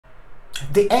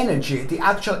the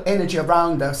actual energy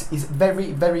around us is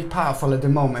very, very powerful at the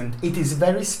moment. It is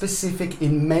very specific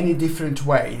in many different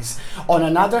ways. On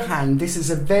another hand, this is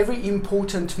a very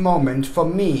important moment for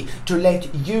me to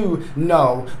let you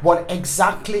know what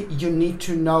exactly you need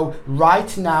to know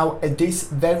right now at this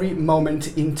very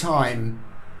moment in time.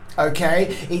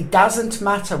 Okay, it doesn't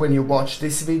matter when you watch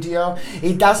this video,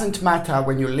 it doesn't matter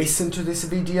when you listen to this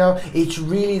video, it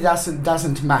really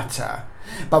doesn't matter.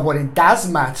 But what it does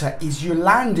matter is you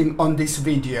landing on this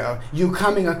video, you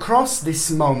coming across this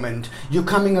moment, you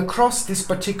coming across this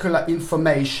particular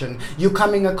information, you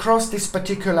coming across this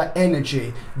particular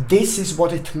energy. This is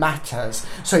what it matters.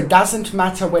 So it doesn't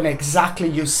matter when exactly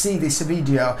you see this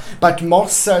video, but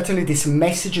most certainly this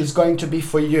message is going to be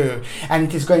for you, and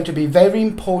it is going to be very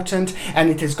important, and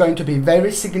it is going to be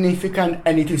very significant,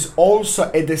 and it is also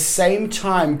at the same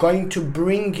time going to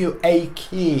bring you a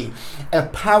key, a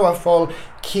powerful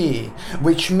key,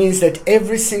 which means that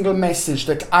every single message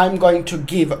that I'm going to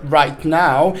give right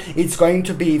now, it's going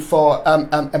to be for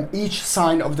each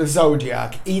sign of the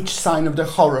zodiac, each sign of the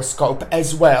horoscope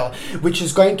as well, which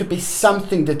is going to be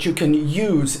something that you can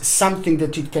use, something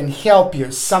that it can help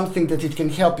you, something that it can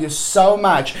help you so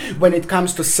much when it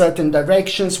comes to certain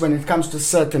directions, when it comes to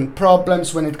certain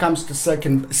problems, when it comes to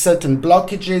certain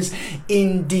blockages,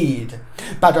 indeed.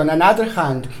 But on another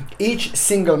hand, each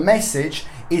single message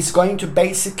is going to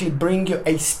basically bring you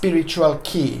a spiritual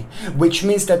key, which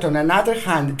means that on another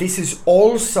hand, this is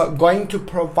also going to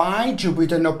provide you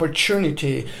with an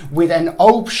opportunity, with an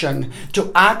option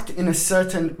to act in a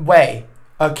certain way.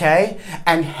 Okay,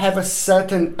 and have a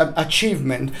certain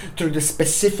achievement through the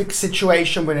specific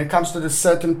situation when it comes to the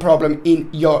certain problem in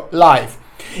your life.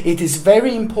 It is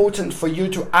very important for you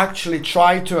to actually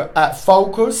try to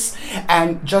focus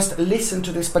and just listen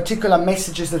to these particular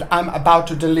messages that I'm about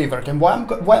to deliver. And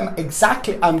what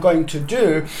exactly I'm going to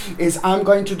do is I'm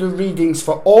going to do readings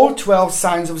for all 12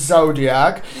 signs of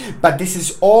zodiac, but this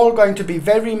is all going to be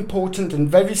very important and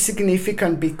very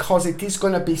significant because it is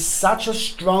going to be such a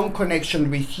strong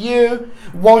connection with you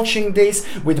watching this,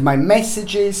 with my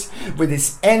messages, with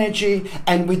this energy,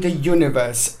 and with the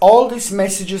universe. All these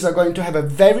messages are going to have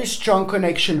a very strong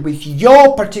connection with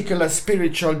your particular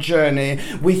spiritual journey,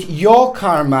 with your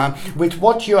karma, with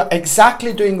what you're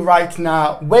exactly doing right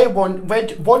now.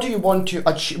 What do you want to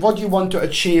achieve? What do you want to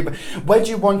achieve? Where do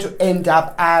you want to end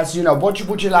up as? What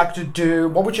would you like to do?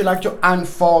 What would you like to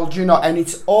unfold? And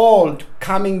it's all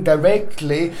coming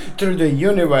directly through the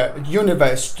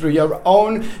universe, through your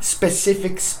own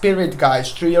specific spirit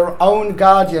guides, through your own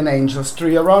guardian angels,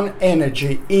 through your own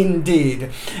energy, indeed.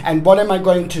 And what am I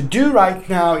going to do right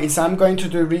now is I'm going to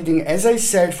do reading, as I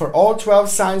said, for all 12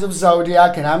 signs of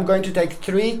zodiac, and I'm going to take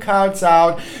 3 cards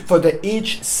out for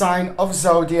each sign of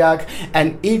zodiac,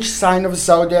 and each sign of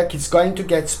zodiac is going to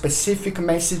get specific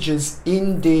messages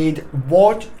indeed.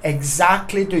 What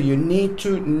exactly do you need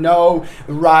to know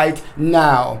right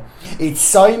now? It's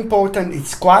so important,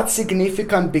 it's quite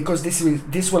significant, because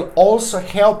this will also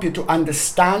help you to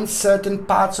understand certain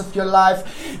parts of your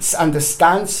life,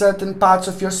 understand certain parts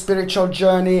of your spiritual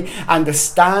journey,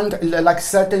 understand like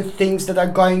certain things that are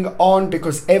going on,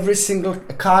 because every single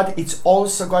card, it's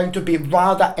also going to be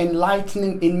rather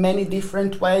enlightening in many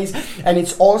different ways, and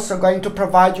it's also going to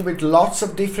provide you with lots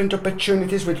of different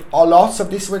opportunities, with lots of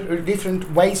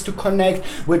different ways to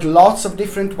connect, with lots of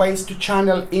different ways to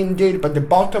channel indeed. But the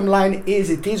bottom line is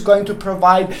it is going to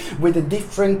provide with the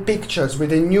different pictures, with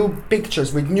the new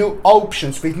pictures, with new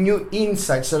options, with new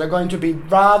insights that are going to be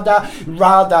rather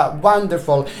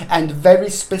wonderful and very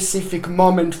specific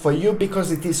moment for you,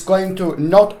 because it is going to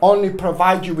not only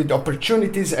provide you with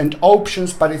opportunities and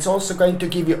options, but it's also going to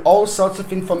give you all sorts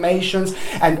of informations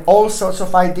and all sorts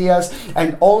of ideas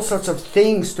and all sorts of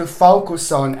things to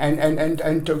focus on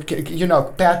and to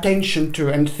pay attention to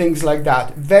and things like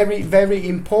that. Very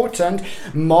important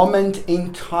moment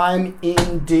in time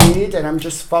indeed. And I'm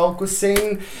just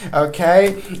focusing,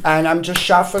 okay, and I'm just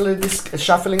shuffling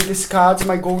these cards,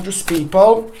 my gorgeous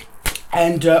people.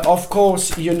 And of course,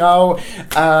 this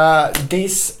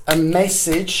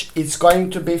message is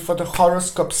going to be for the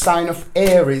horoscope sign of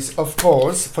Aries, of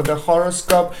course, for the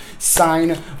horoscope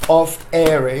sign of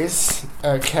Aries.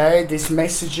 Okay, these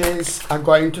messages are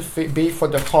going to be for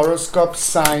the horoscope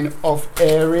sign of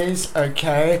Aries.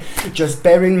 Okay, just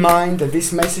bear in mind that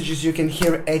these messages you can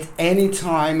hear at any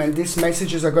time, and these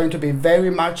messages are going to be very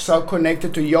much so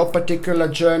connected to your particular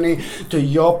journey, to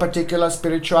your particular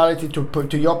spirituality,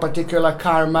 to your particular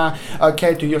karma,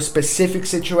 okay, to your specific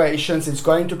situations. It's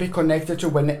going to be connected to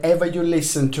whenever you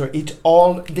listen to it. It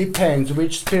all depends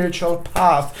which spiritual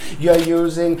path you're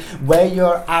using, where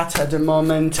you're at the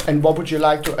moment, and what would would you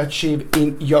like to achieve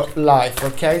in your life?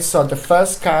 Okay, so the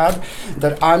first card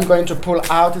that I'm going to pull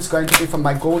out is going to be for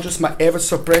my gorgeous, my ever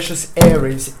so precious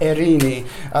Aries, Erini.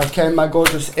 Okay, my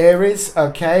gorgeous Aries.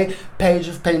 Okay, Page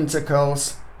of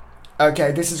Pentacles.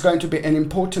 Okay, this is going to be an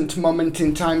important moment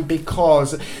in time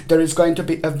because there is going to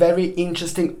be a very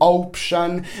interesting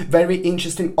option, very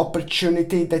interesting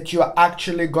opportunity that you are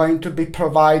actually going to be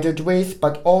provided with,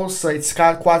 but also it's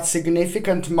quite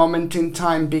significant moment in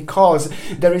time because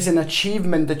there is an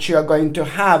achievement that you are going to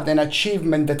have, an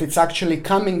achievement that it's actually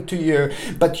coming to you,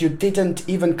 but you didn't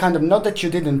even kind of, not that you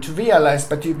didn't realize,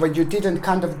 but you didn't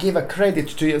kind of give a credit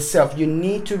to yourself. You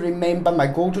need to remember, my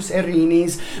gorgeous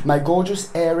Erinis, my gorgeous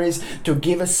Aries, to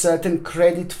give a certain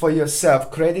credit for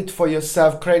yourself,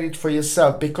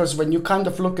 because when you kind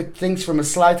of look at things from a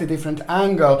slightly different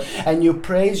angle and you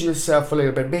praise yourself a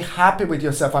little bit, be happy with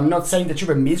yourself. I'm not saying that you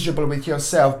were miserable with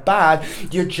yourself, but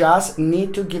you just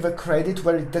need to give a credit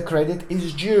where the credit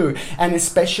is due, and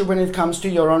especially when it comes to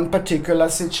your own particular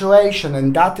situation,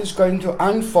 and that is going to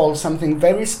unfold something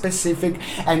very specific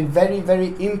and very,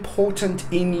 very important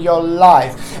in your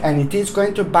life, and it is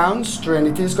going to bounce through and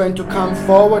it is going to come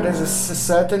forward as a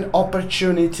certain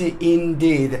opportunity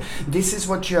indeed. This is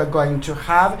what you are going to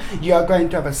have. You are going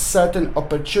to have a certain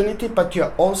opportunity, but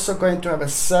you're also going to have a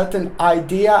certain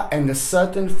idea, and a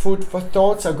certain food for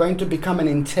thoughts are going to become an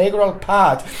integral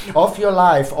part of your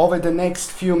life over the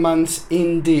next few months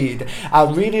indeed. I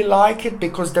really like it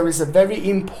because there is a very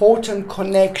important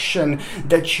connection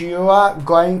that you are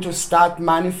going to start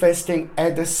manifesting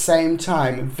at the same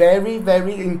time. Very,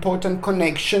 very important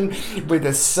connection with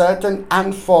a certain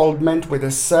unfoldment, with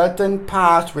a certain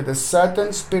path, with a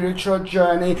certain spiritual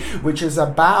journey which is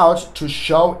about to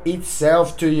show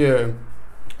itself to you.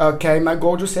 Okay, my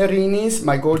gorgeous Erinis,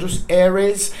 my gorgeous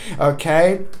Aries.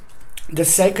 Okay, the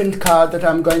second card that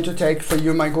I'm going to take for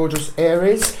you, my gorgeous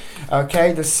Aries.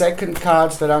 Okay, the second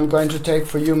card that I'm going to take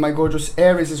for you, my gorgeous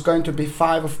Aries, is going to be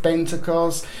Five of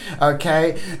Pentacles.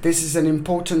 Okay, this is an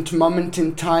important moment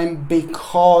in time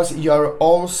because you're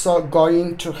also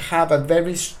going to have a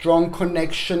very strong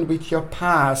connection with your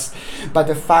past. But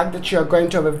the fact that you're going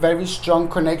to have a very strong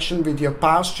connection with your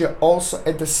past, you're also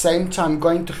at the same time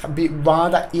going to be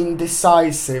rather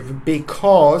indecisive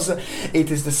because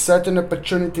it is the certain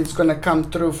opportunity that's going to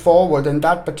come through forward, and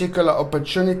that particular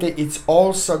opportunity, it's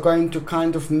also going to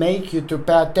kind of make you to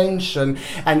pay attention,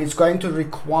 and it's going to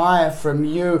require from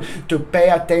you to pay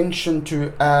attention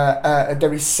to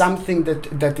there is something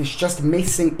that is just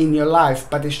missing in your life,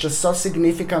 but it's just so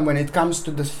significant when it comes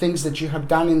to the things that you have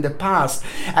done in the past,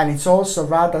 and it's also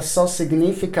rather so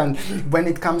significant when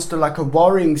it comes to like a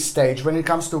worrying stage, when it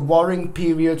comes to worrying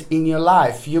period in your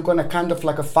life. You're gonna kind of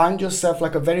like find yourself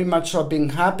like a very much so being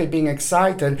happy, being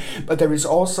excited, but there is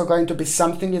also going to be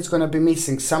something that's going to be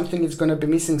missing, something is going to be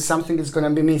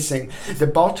missing. The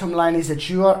bottom line is that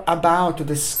you are about to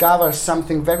discover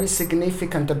something very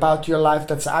significant about your life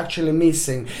that's actually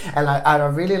missing, and I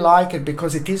really like it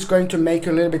because it is going to make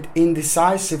you a little bit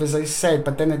indecisive, as I said,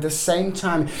 but then at the same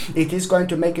time it is going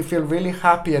to make you feel really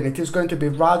happy, and it is going to be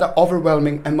rather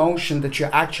overwhelming emotion that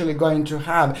you're actually going to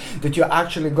have, that you're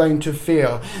actually going to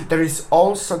feel. There is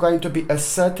also going to be a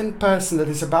certain person that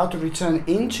is about to return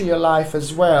into your life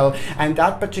as well, and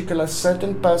that particular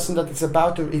certain person that is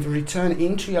about to return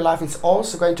into your life is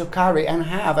also going to carry and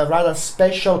have a rather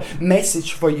special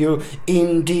message for you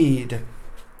indeed.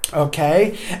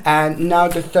 Okay, and now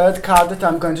the third card that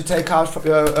I'm going to take out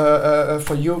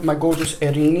for you, my gorgeous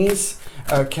Erinis.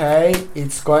 Okay,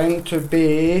 it's going to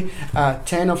be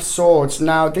Ten of Swords.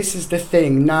 Now this is the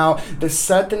thing, now the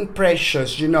certain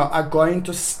pressures, you know, are going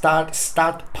to start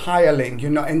piling, you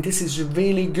know, and this is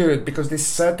really good because these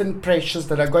certain pressures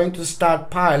that are going to start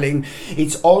piling,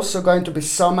 it's also going to be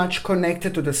so much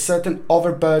connected to the certain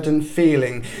overburden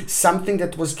feeling, something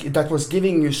that was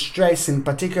giving you stress, in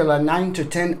particular 9 to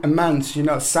 10 months, you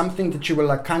know, something that you were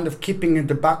like kind of keeping in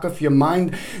the back of your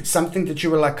mind, something that you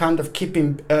were like kind of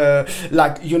keeping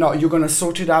like, you know, you're gonna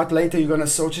sort it out later,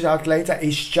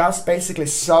 it's just basically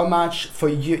so much for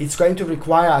you. It's going to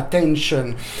require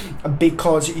attention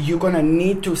because you're gonna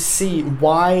need to see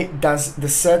why does the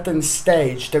certain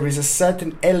stage, there is a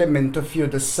certain element of you,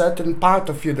 the certain part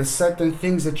of you, the certain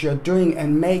things that you're doing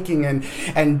and making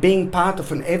and being part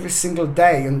of on every single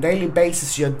day, on daily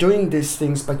basis. You're doing these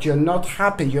things but you're not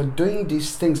happy. You're doing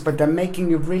these things but they're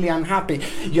making you really unhappy.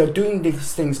 You're doing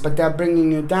these things but they're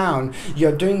bringing you down.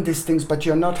 You're doing these things things, but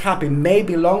you're not happy.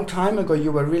 Maybe a long time ago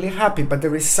you were really happy, but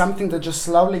there is something that just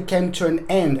slowly came to an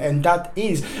end, and that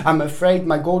is, I'm afraid,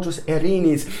 my gorgeous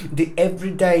Erinis, the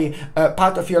everyday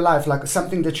part of your life, like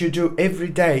something that you do every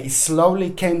day, slowly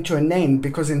came to an end,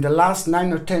 because in the last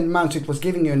 9 or 10 months it was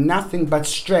giving you nothing but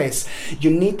stress.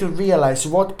 You need to realize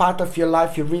what part of your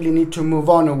life you really need to move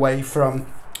on away from.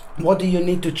 What do you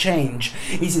need to change?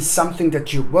 Is it something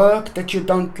that you work that you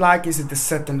don't like? Is it a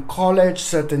certain college,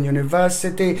 certain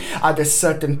university? Are there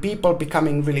certain people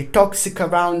becoming really toxic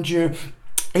around you?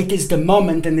 It is the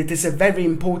moment, and it is a very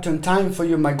important time for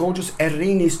you, my gorgeous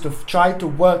Erinis, to try to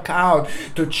work out,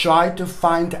 to try to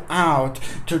find out,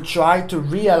 to try to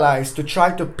realize, to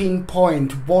try to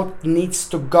pinpoint what needs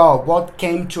to go, what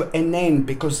came to an end,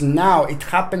 because now it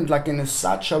happened like in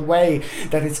such a way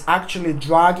that it's actually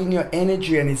dragging your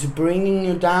energy and it's bringing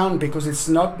you down, because it's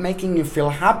not making you feel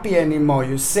happy anymore,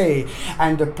 you see.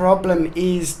 And the problem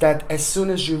is that as soon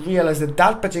as you realize that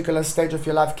that particular stage of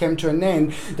your life came to an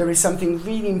end, there is something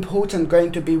really important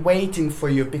going to be waiting for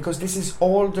you, because this is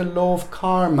all the law of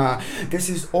karma. This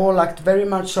is all like very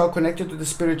much so connected to the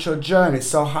spiritual journey.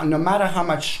 So no matter how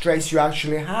much stress you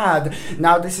actually had,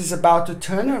 now this is about to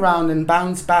turn around and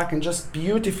bounce back and just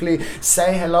beautifully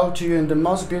say hello to you in the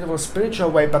most beautiful spiritual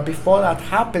way. But before that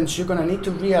happens, you're going to need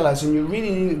to realize, and you're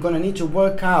really going to need to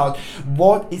work out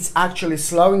what is actually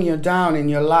slowing you down in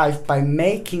your life by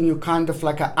making you kind of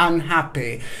like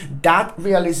unhappy. That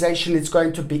realization is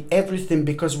going to be everything,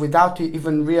 because without you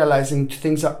even realizing,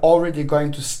 things are already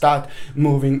going to start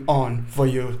moving on for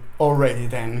you already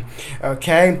then.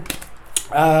 Okay.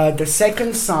 The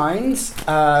second sign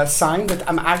that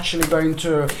I'm actually going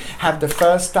to have the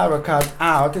first tarot card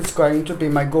out, it's going to be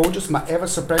my gorgeous, my ever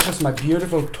so precious, my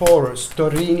beautiful Taurus.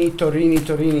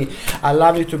 Torini. I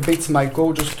love you to bits, my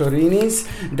gorgeous Taurinis.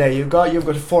 There you go. You've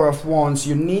got 4 of Wands.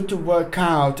 You need to work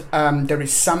out, there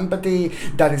is somebody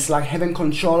that is like having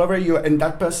control over you, and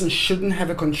that person shouldn't have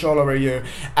a control over you.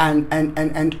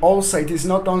 And also, it is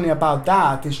not only about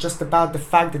that, it's just about the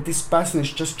fact that this person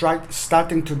is just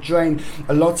starting to drain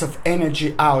lots of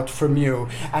energy out from you,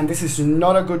 and this is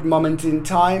not a good moment in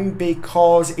time,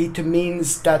 because it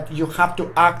means that you have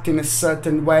to act in a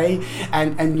certain way,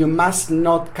 and you must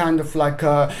not kind of like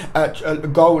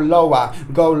go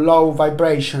low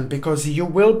vibration, because you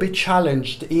will be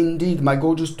challenged. Indeed, my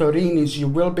gorgeous Taurinis, you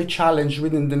will be challenged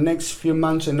within the next few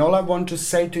months, and all I want to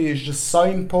say to you is just so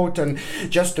important,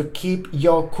 just to keep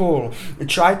your cool.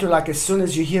 Try to, like, as soon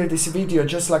as you hear this video,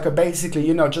 just like basically,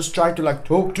 you know, just try to like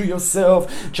talk to yourself,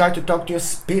 try to talk to your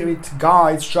spirit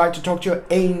guides, try to talk to your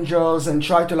angels, and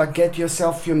try to like get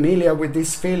yourself familiar with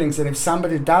these feelings. And if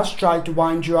somebody does try to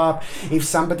wind you up, if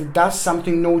somebody does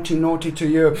something naughty to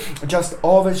you, just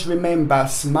always remember,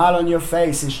 smile on your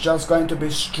face is just going to be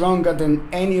stronger than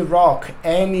any rock,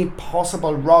 any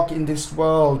possible rock in this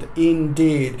world.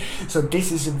 Indeed. So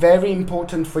this is very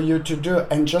important for you to do,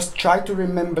 and just try to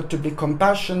remember to be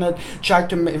compassionate, try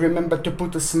to remember to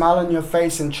put a smile on your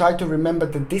face, and try to remember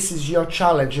that this is your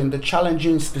challenge, and the challenge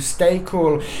is to stay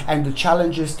cool, and the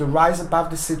challenge is to rise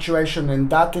above the situation, and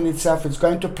that in itself is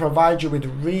going to provide you with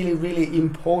really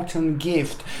important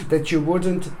gift that you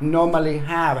wouldn't normally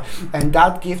have. And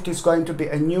that gift is going to be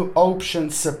a new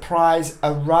option, surprise,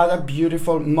 a rather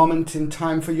beautiful moment in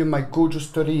time for you, my gorgeous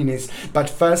Taurinis. But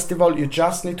first of all, you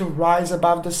just need to rise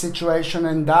above the situation,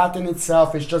 and that in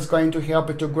itself is just going to help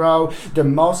you to grow the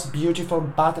most beautiful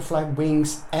butterfly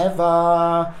wings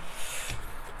ever.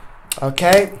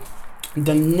 Okay,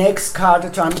 the next card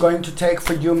that I'm going to take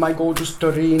for you, my gorgeous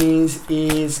Taurinis,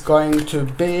 is going to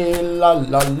be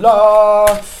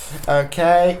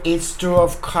okay, it's 2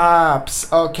 of Cups.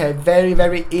 Okay,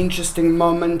 very interesting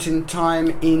moment in time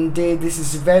indeed. This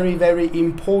is very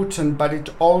important, but it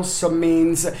also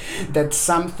means that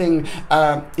something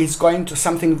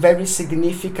something very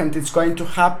significant is going to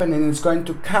happen, and it's going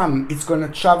to come. It's going to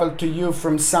travel to you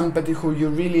from somebody who you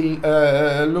really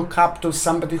look up to,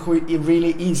 somebody who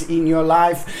really is in your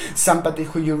life, somebody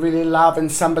who you really love, and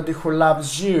somebody who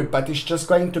loves you. But it's just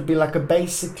going to be like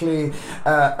basically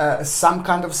some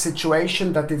kind of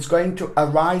situation that is going to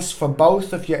arise for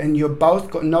both of you, and you're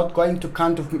both not going to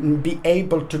kind of be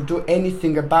able to do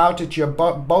anything about it. You're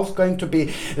both going to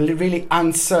be really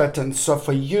uncertain. So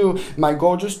for you, my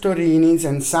gorgeous Taurinis,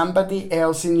 and somebody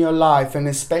else in your life, and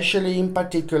especially in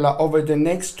particular over the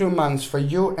next 2 months, for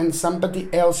you and somebody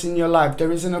else in your life,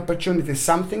 there is an opportunity.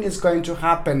 Something is going to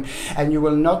happen, and you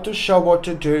will not too sure what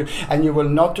to do, and you will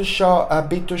not too sure,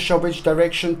 be too sure which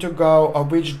direction to go or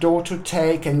which door to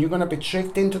take, and you're going to be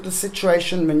tricked into the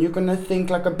situation when you're going to think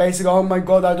like a basic, oh my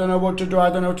god, I don't know what to do, I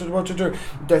don't know what to do.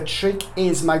 The trick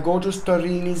is, my gorgeous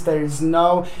Taurinis, there is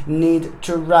no need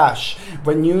to rush.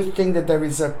 When you think that there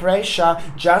is a pressure,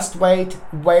 just wait,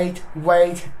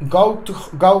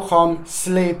 go home,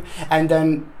 sleep, and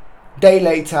then day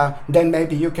later, then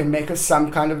maybe you can make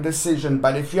some kind of decision.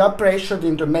 But if you are pressured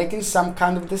into making some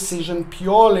kind of decision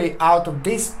purely out of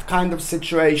this kind of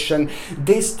situation,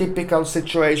 this typical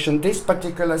situation, this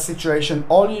particular situation,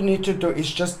 all you need to do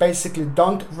is just basically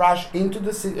don't rush into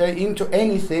into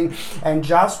anything, and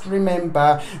just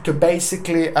remember to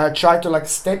basically try to like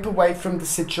step away from the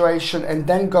situation and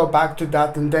then go back to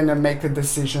that and then make a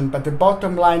decision. But the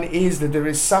bottom line is that there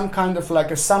is some kind of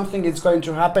like something is going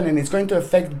to happen, and it's going to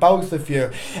affect both of you,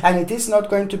 and it is not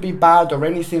going to be bad or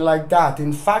anything like that.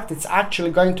 In fact, it's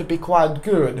actually going to be quite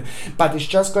good, but it's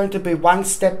just going to be one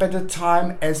step at a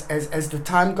time. As the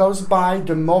time goes by,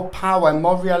 the more power and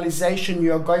more realization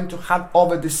you are going to have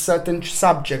over this certain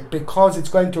subject, because it's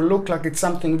going to look like it's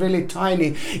something really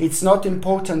tiny, it's not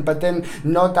important, but then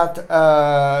not that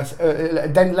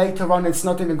then later on it's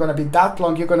not even going to be that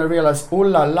long, you're going to realize, oh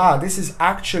la la, this is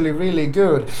actually really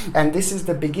good, and this is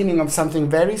the beginning of something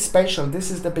very special,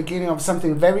 this is the beginning of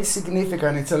something very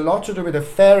significant. It's a lot to do with a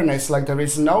fairness, like there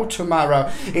is no tomorrow.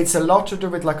 It's a lot to do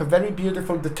with like a very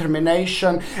beautiful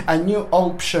determination, a new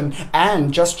option,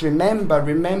 and just remember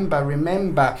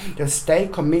to stay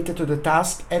committed to the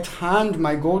task at hand,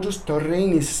 my gorgeous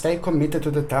Taurinis. Stay committed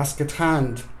to the task at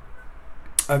hand.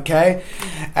 Okay,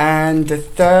 and the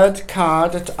third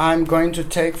card that I'm going to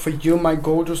take for you, my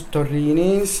gorgeous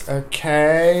Taurinis.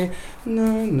 Okay.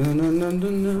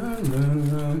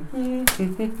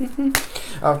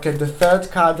 Okay, the third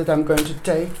card that I'm going to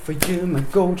take for you, my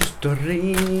gorgeous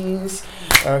Taurinis,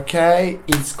 okay,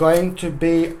 it's going to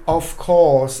be, of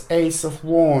course, Ace of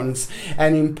Wands,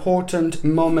 an important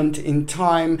moment in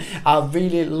time. I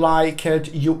really like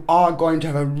it. You are going to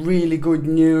have a really good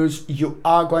news. You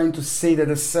are going to see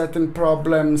that a certain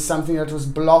problem, something that was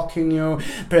blocking you,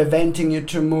 preventing you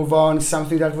to move on,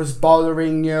 something that was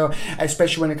bothering you,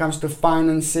 especially when it comes to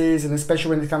finances, and especially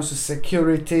when it comes to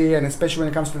security, and especially when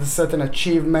it comes to the certain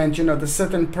achievement, you know, the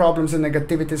certain problems and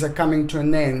negativities are coming to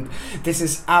an end. This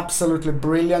is absolutely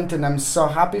brilliant, and I'm so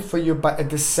happy for you, but at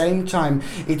the same time,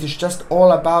 it is just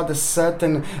all about a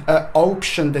certain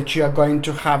option that you are going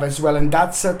to have as well, and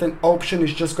that certain option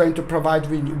is just going to provide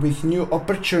with new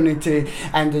opportunity,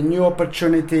 and the new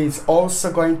opportunity is also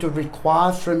going to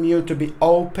require from you to be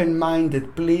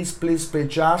open-minded. Please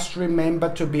just remember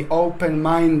to be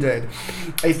open-minded.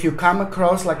 If you come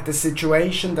across like the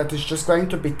situation that is just going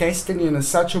to be testing you in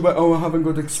such a way, oh, I haven't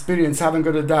got experience, haven't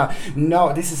got that.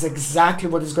 No, this is exactly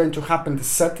what is going to happen. The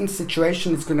certain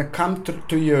situation is going to come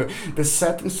to you. The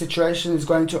certain situation is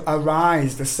going to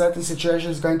arise. The certain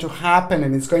situation is going to happen,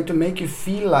 and it's going to make you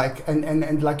feel like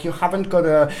and like you haven't got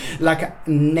a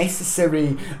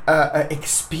necessary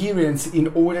experience in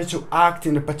order to act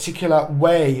in a particular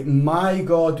way. My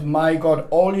God,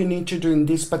 all you need to do in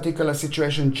this particular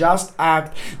situation, just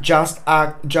act, just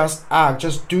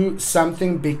do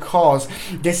something, because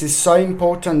this is so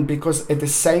important, because at the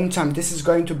same time this is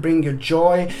going to bring you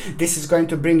joy, this is going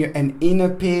to bring you an inner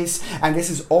peace, and this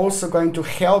is also going to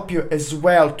help you as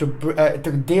well to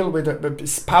deal with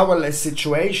a powerless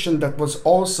situation that was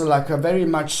also like a very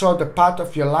much so the part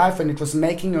of your life, and it was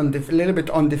making you a little bit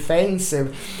on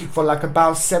defensive for like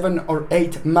about 7 or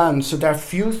 8 months. So there are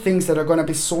few things that are going to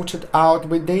be sorted out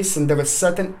with this, and there were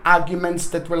certain arguments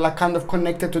that were like kind of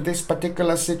connected to this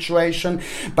particular situation,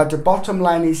 but the bottom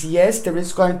line is, yes, there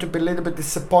is going to be a little bit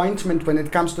disappointment when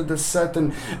it comes to the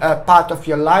certain part of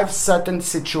your life, certain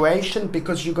situation,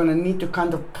 because you're going to need to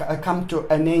kind of come to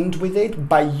an end with it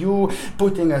by you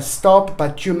putting a stop,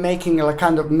 but you making a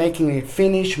kind of making it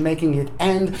finish, making it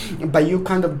end, by you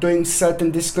kind of doing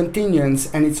certain discontinuance,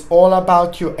 and it's all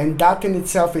about you, and that in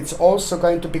itself, it's also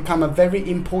going to become a very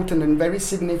important and very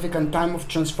significant time of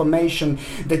transformation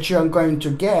that you are going to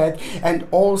get. And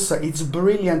also it's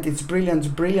brilliant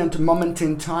moment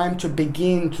in time to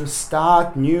begin to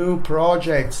start new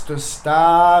projects,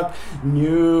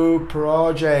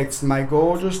 my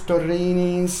gorgeous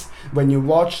Taurinis. When you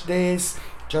watch this,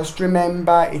 just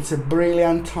remember, it's a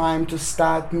brilliant time to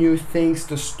start new things,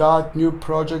 to start new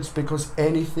projects, because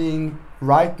anything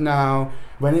right now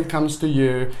when it comes to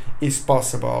you is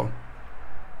possible.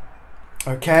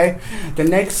 Okay, the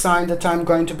next sign that I'm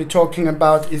going to be talking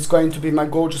about is going to be my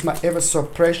gorgeous, my ever so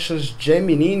precious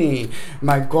Gemini.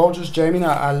 My gorgeous Gemini,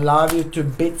 I love you to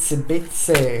bitsy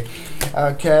bitsy.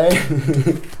 Okay,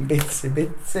 bitsy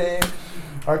bitsy.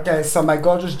 Okay, so my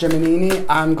gorgeous Gemini,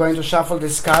 I'm going to shuffle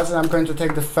these cards and I'm going to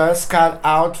take the first card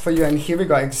out for you. And here we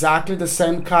go, exactly the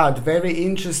same card. Very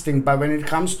interesting, but when it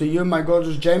comes to you, my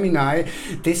gorgeous Gemini,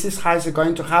 this is how it's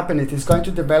going to happen. It is going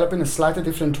to develop in a slightly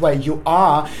different way. You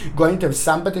are going to have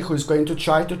somebody who is going to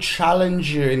try to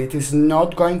challenge you, and it is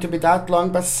not going to be that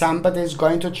long, but somebody is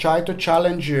going to try to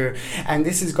challenge you. And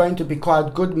this is going to be quite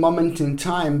a good moment in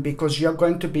time, because you're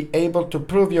going to be able to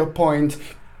prove your point,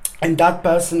 and that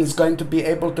person is going to be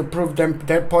able to prove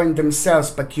their point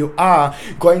themselves, but you are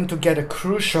going to get a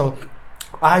crucial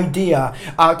idea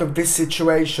out of this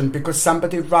situation, because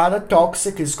somebody rather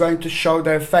toxic is going to show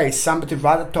their face. Somebody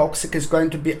rather toxic is going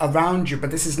to be around you,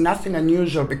 but this is nothing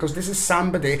unusual, because this is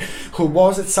somebody who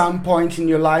was at some point in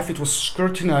your life, it was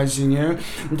scrutinizing you.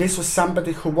 This was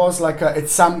somebody who was like it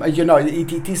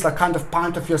is like kind of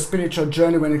part of your spiritual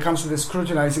journey when it comes to the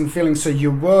scrutinizing feeling. So you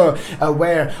were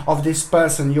aware of this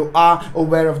person, you are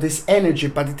aware of this energy,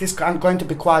 but it is going to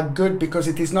be quite good, because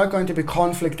it is not going to be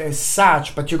conflict as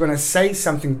such, but you're going to say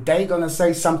something, they're gonna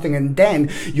say something, and then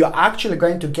you're actually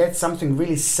going to get something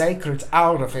really sacred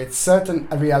out of it. Certain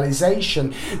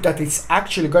realization that it's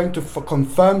actually going to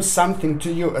confirm something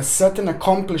to you, a certain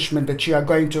accomplishment that you are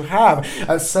going to have,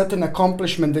 a certain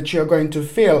accomplishment that you are going to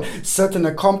feel, certain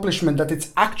accomplishment that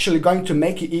it's actually going to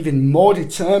make you even more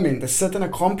determined, a certain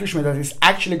accomplishment that is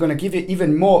actually going to give you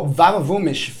even more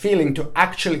vavavumish feeling to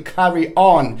actually carry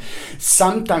on.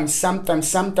 Sometimes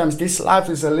this life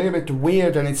is a little bit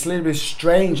weird, and it's a little bit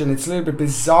strange, and it's a little bit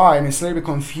bizarre, and it's a little bit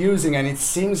confusing, and it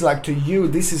seems like to you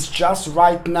this is just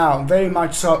right now very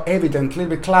much so evident, a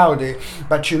little bit cloudy,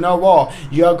 but you know what,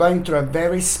 you're going through a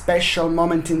very special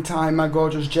moment in time, my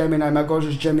gorgeous Gemini, my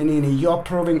gorgeous Gemini. You're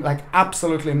proving like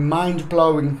absolutely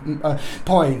mind-blowing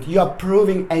point. You're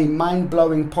proving a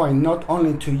mind-blowing point, not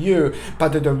only to you but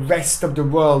to the rest of the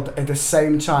world at the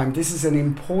same time. This is an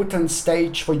important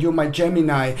stage for you, my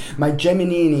Gemini, my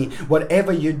Gemini.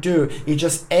 Whatever you do, it's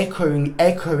just echoing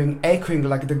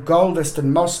like the goldest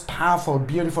and most powerful,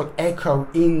 beautiful echo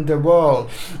in the world.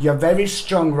 You're very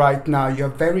strong right now, you're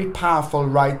very powerful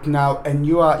right now, and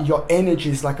your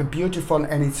energy is like a beautiful,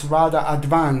 and it's rather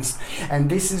advanced. And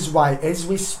this is why as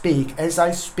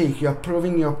I speak, you're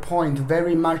proving your point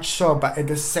very much so, but at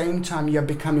the same time you're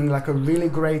becoming like a really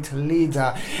great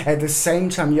leader. At the same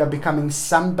time you're becoming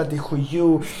somebody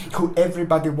who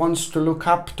everybody wants to look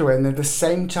up to, and at the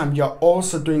same time you're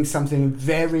also doing something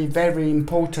very, very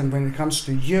important when it comes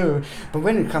to you, but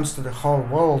when it comes to the whole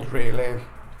world, really.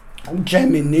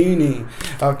 Gemini.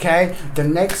 Okay, the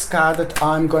next card that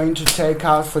I'm going to take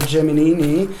out for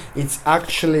Gemini, it's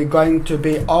actually going to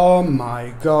be, oh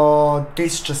my god,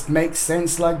 this just makes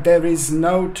sense like there is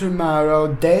no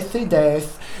tomorrow. Deathy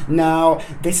death. Now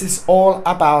this is all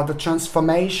about the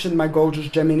transformation, my gorgeous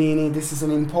Gemini. This is an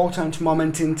important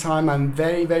moment in time. I'm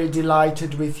very, very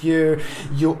delighted with you.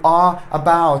 You are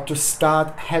about to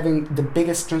start having the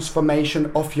biggest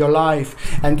transformation of your life,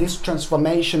 and this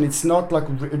transformation, it's not like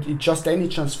just any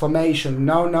transformation.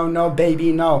 No,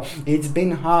 baby, no. It's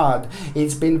been hard.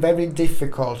 It's been very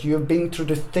difficult. You've been through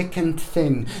the thick and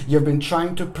thin. You've been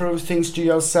trying to prove things to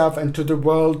yourself and to the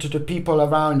world, to the people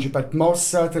around you, but most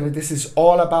certainly this is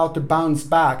all about to bounce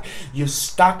back. You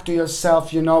stuck to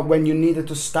yourself, when you needed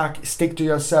to stick to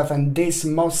yourself, and this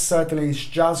most certainly is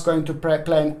just going to play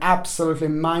an absolutely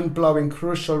mind-blowing,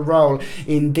 crucial role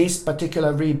in this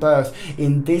particular rebirth,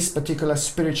 in this particular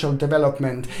spiritual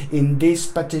development, in this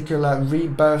particular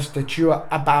rebirth that you are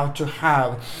about to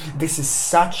have. This is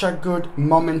such a good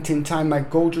moment in time, my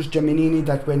gorgeous Gemini,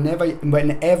 that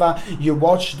whenever you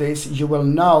watch this, you will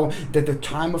know that the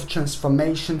time of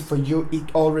transformation for you,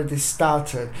 it already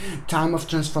started. Time of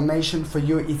transformation for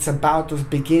you, it's about to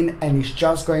begin, and it's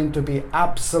just going to be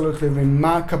absolutely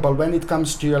remarkable when it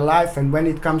comes to your life, and when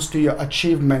it comes to your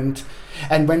achievement,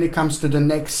 and when it comes to the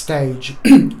next stage.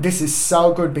 This is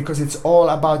so good, because it's all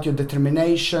about your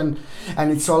determination,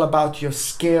 and it's all about your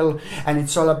skill, and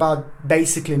it's all about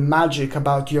basically magic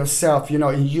about yourself,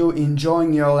 you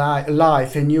enjoying your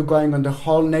life, and you going on the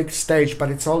whole next stage,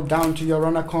 but it's all down to your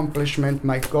own accomplishment,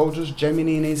 my gorgeous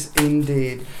Geminis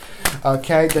indeed.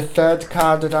 Okay, the third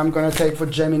card that I'm going to take for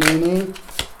Gemini,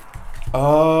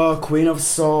 Oh, Queen of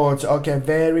Swords. Okay,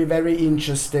 very, very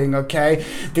interesting. Okay,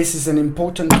 this is an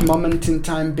important moment in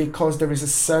time because there is a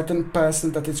certain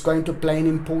person that is going to play an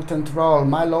important role.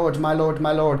 My lord, my lord,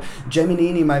 my lord.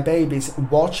 Geminini, my babies,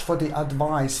 watch for the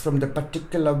advice from the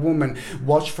particular woman.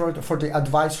 Watch for the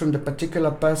advice from the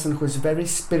particular person who is very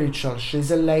spiritual. She's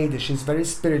a lady. She's very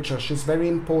spiritual. She's very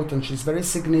important. She's very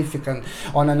significant.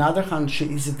 On another hand,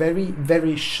 she is very,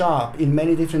 very sharp in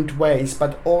many different ways,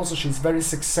 but also she's very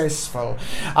successful.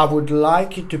 I would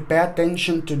like you to pay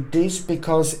attention to this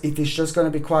because it is just going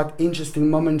to be quite interesting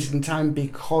moment in time,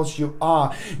 because you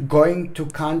are going to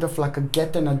kind of like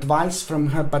get an advice from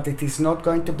her, but it is not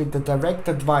going to be the direct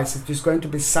advice. It is going to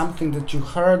be something that you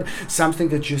heard, something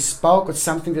that you spoke, or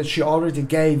something that she already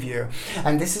gave you.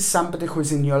 And this is somebody who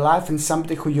is in your life and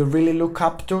somebody who you really look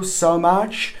up to so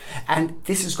much, and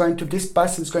this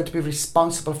person is going to be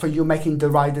responsible for you making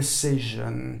the right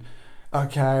decision.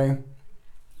 Okay,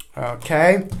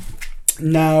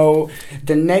 now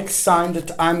the next sign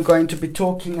that I'm going to be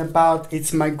talking about,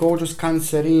 it's my gorgeous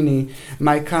Cancerini,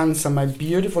 my Cancer, my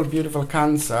beautiful, beautiful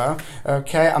Cancer.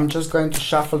 Okay, I'm just going to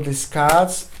shuffle these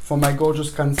cards for my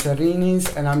gorgeous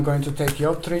Cancerinis, and I'm going to take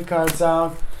your 3 cards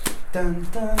out.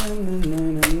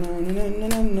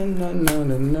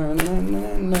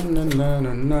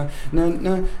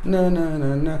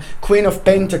 Queen of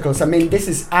Pentacles. I mean, this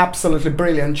is absolutely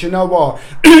brilliant. You know what?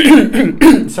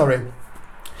 Sorry.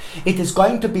 It is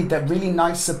going to be that really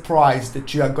nice surprise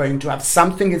that you are going to have.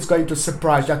 Something is going to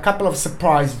surprise you. A couple of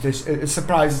surprises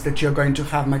that you're going to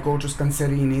have, my gorgeous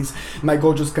Cancerinis, my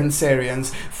gorgeous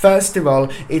Cancerians. First of all,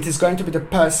 it is going to be the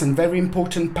person, very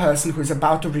important person, who is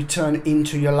about to return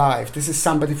into your life. This is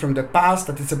somebody from the past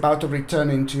that is about to return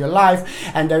into your life.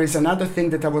 And there is another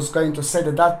thing that I was going to say,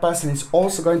 that person is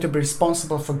also going to be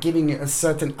responsible for giving you a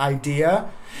certain idea.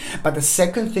 But the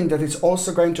second thing that is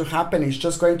also going to happen is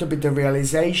just going to be the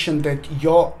realization that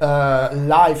your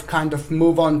life kind of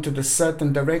move on to the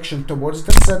certain direction, towards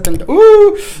the certain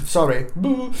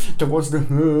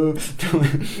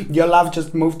your life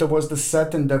just moved towards the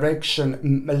certain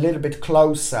direction a little bit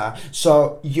closer,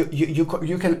 so you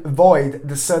can avoid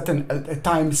the certain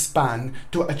time span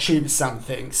to achieve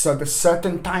something. So the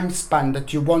certain time span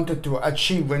that you wanted to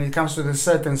achieve when it comes to the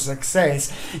certain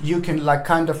success, you can like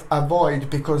kind of avoid,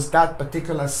 because that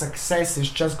particular success is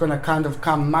just going to kind of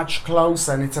come much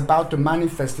closer, and it's about to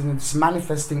manifest, and it's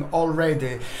manifesting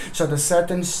already. So the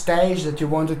certain stage that you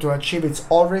wanted to achieve, it's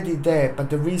already there, but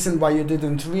the reason why you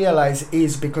didn't realize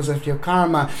is because of your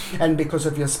karma and because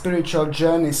of your spiritual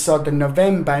journey. So the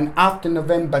November and after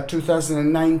November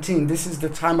 2019, this is the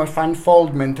time of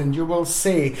unfoldment, and you will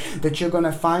see that you're going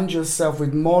to find yourself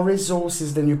with more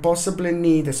resources than you possibly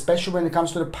need, especially when it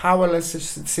comes to the powerless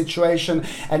situation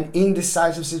and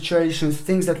indecisive situations,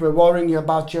 things that were worrying you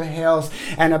about your health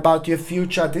and about your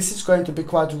future. This is going to be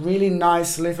quite really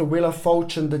nice little wheel of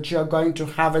fortune that you're going to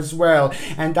have as well,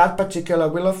 and that particular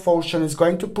wheel of fortune is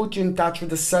going to put you in touch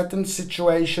with a certain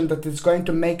situation that is going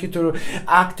to make you to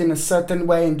act in a certain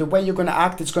way, and the way you're going to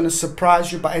act is going to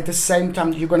surprise you, but at the same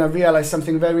time you're going to realize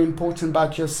something very important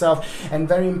about yourself and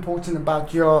very important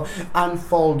about your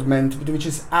unfoldment, which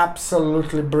is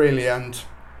absolutely brilliant.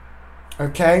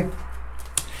 Okay,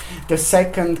 the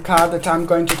second card that I'm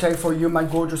going to take for you, my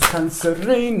gorgeous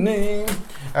Cancerini.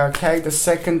 Okay, the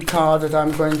second card that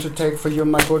I'm going to take for you,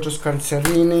 my gorgeous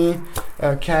Cancerini.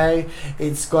 Okay,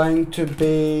 it's going to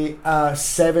be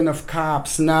 7 of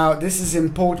Cups. Now, this is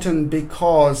important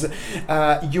because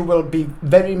you will be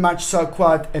very much so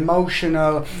quite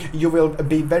emotional. You will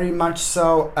be very much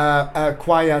so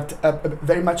quiet.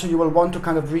 Very much so you will want to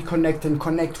kind of reconnect and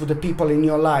connect with the people in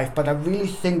your life. But I really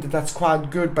think that that's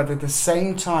quite good. But at the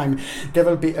same time, there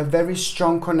will be a very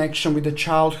strong connection with the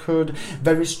childhood,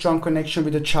 very strong connection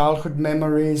with the childhood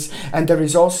memories, and there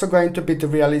is also going to be the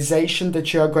realization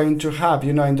that you are going to have,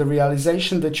 you know, and the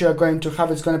realization that you are going to have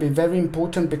is going to be very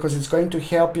important because it's going to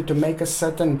help you to make a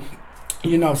certain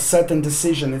certain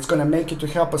decision. It's going to make you to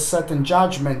help a certain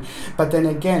judgment. But then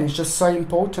again, it's just so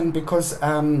important because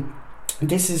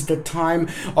this is the time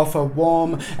of a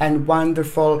warm and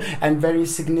wonderful and very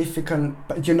significant,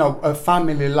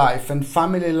 family life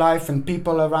and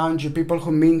people around you, people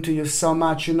who mean to you so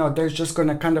much. They're just going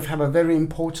to kind of have a very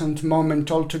important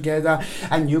moment all together,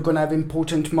 and you're going to have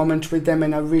important moment with them,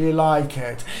 and I really like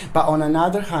it. But on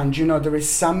another hand, there is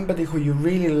somebody who you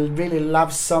really, really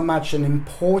love so much, an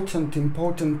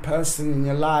important person in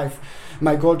your life.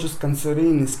 My gorgeous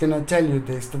Cancerini is going to tell you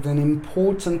this, that an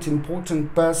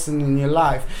important person in your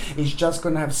life is just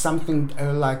going to have something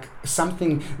like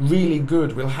something really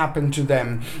good will happen to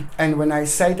them. And when I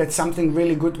say that something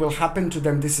really good will happen to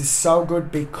them, this is so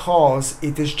good because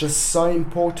it is just so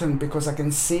important, because I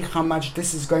can see how much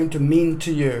this is going to mean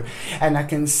to you, and I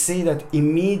can see that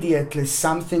immediately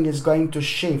something is going to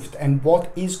shift. And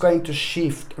what is going to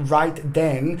shift right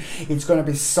then, it's going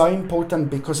to be so important,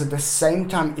 because at the same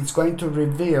time it's going to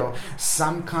reveal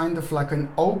some kind of like an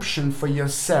option for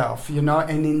yourself, you know,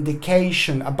 an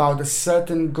indication about a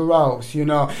certain growth, you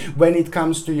know, when it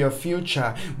comes to your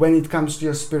future, when it comes to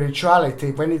your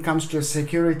spirituality, when it comes to your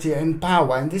security and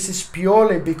power. And this is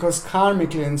purely because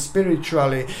karmically and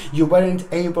spiritually you weren't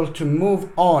able to move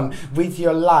on with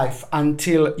your life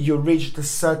until you reached a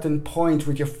certain point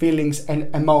with your feelings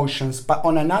and emotions. But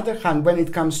on another hand, when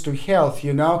it comes to health,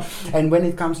 you know, and when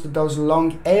it comes to those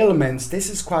long ailments, this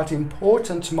is quite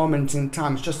important moment in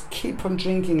time. Just keep on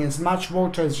drinking as much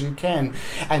water as you can,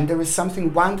 and there is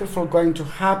something wonderful going to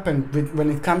happen when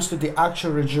it comes to the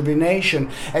actual rejuvenation,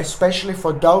 especially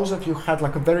for those of you who had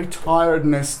like a very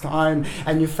tiredness time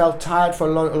and you felt tired for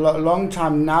a long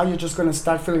time. Now you're just going to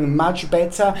start feeling much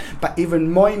better. But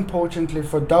even more importantly,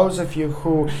 for those of you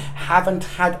who haven't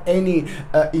had any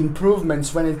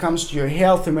improvements when it comes to your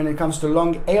health and when it comes to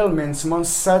long ailments,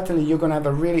 most certainly you're going to have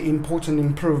a really important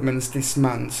improvements this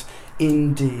month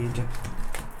indeed.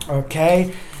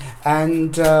 Okay.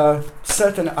 And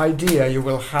certain idea you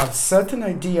will have, certain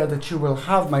idea that you will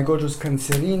have, my gorgeous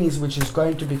Cancerinis, which is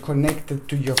going to be connected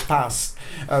to your past.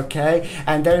 Okay,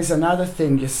 and there is another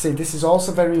thing, you see, this is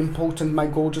also very important, my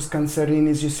gorgeous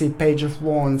Cancerinis. You see Page of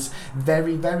Wands,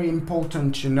 very, very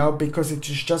important, you know, because it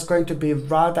is just going to be a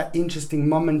rather interesting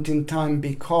moment in time,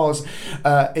 because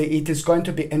it is going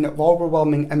to be an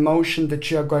overwhelming emotion that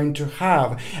you are going to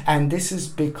have. And this is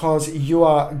because you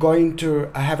are going to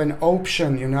have an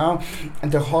option, you know,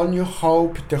 and the whole new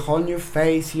hope, the whole new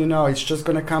faith, you know, it's just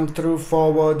going to come through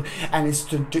forward, and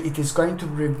it is going to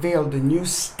reveal the new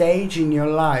stage in your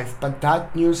life. But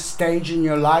that new stage in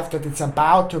your life that it's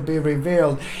about to be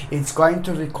revealed, it's going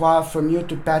to require from you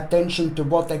to pay attention to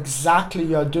what exactly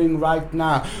you're doing right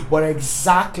now, what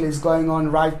exactly is going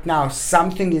on right now.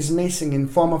 Something is missing in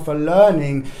form of a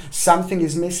learning, something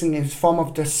is missing in form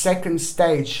of the second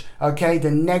stage. Okay, the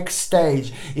next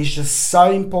stage is just so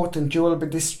important. You will be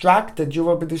distracted, you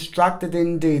will be distracted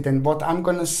indeed. And what I'm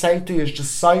going to say to you is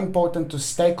just so important to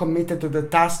stay committed to the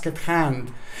task at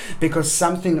hand, because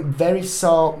something very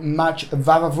so much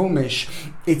vavavumish,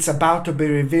 it's about to be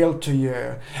revealed to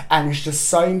you. And it's just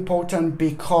so important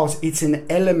because it's an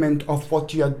element of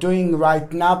what you're doing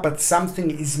right now, but something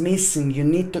is missing. You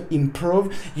need to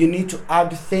improve, you need to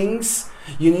add things,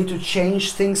 you need to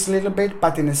change things a little bit,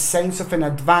 but in a sense of an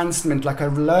advancement, like a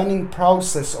learning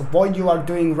process of what you are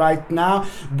doing right now.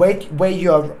 Where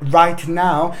you are right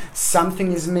now,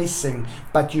 something is missing,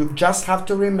 but you just have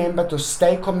to remember to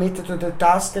stay committed to the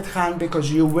task at hand,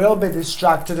 because you will be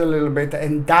distracted a little bit,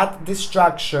 and that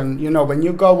distraction, you know, when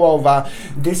you go over,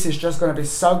 this is just going to be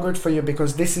so good for you,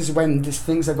 because this is when these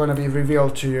things are going to be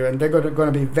revealed to you, and they're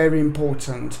going to be very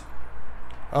important.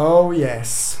 Oh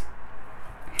yes.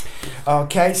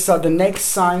 Okay, so the next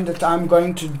sign that I'm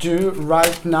going to do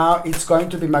right now, it's going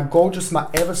to be my gorgeous, my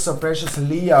ever so precious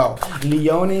Leo.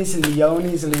 Leonis.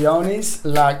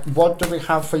 Like, what do we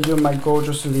have for you, my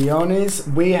gorgeous Leonis?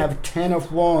 We have 10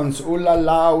 of Wands. Ooh la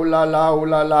la, ooh la la, ooh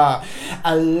la la.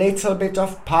 A little bit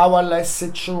of powerless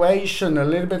situation, a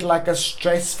little bit like a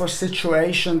stressful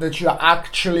situation that you're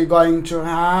actually going to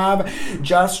have.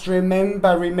 Just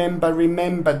remember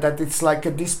that it's like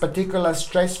this particular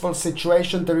stressful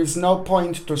situation. There is no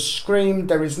point to scream,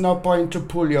 there is no point to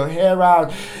pull your hair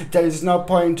out, there is no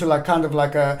point to like kind of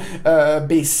like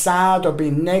be sad or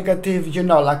be negative, you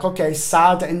know, like, okay,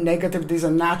 sad and negative, these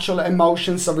are natural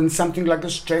emotions. So when something like a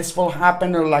stressful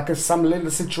happen, or like some little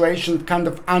situation kind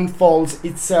of unfolds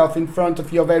itself in front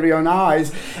of your very own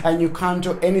eyes, and you can't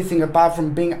do anything apart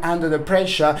from being under the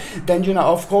pressure, then, you know,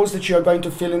 of course that you're going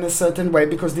to feel in a certain way,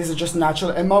 because these are just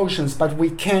natural emotions. But we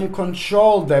can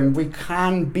control them, we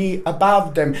can be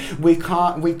above them, we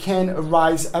can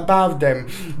rise above them.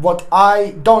 What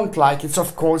I don't like, it's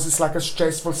of course, it's like a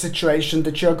stressful situation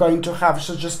that you're going to have.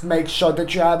 So just make sure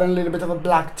that you have a little bit of a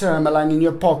black tourmaline in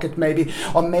your pocket, maybe,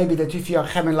 or maybe that if you're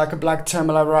having like a black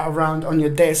tourmaline around on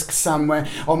your desk somewhere,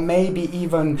 or maybe maybe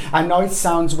even, I know it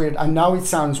sounds weird,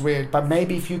 but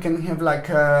maybe if you can have like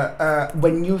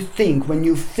when you think, when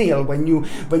you feel, when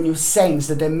you sense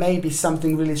that there may be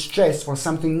something really stressful,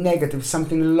 something negative,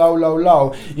 something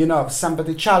low, you know,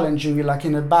 somebody challenging you like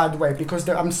in a bad way, because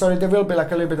I'm sorry, there will be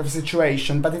like a little bit of a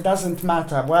situation, but it doesn't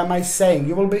matter. What am I saying?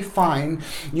 You will be fine.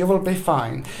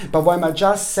 But what I'm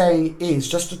just saying is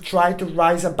just to try to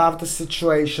rise above the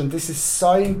situation. This is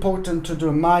so important to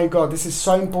do. My God, this is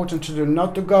so important to do.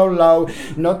 Not to go low,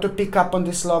 not to pick up on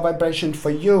this low vibration for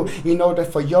you, in order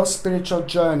for your spiritual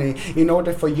journey, in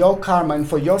order for your karma and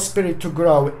for your spirit to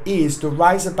grow, is to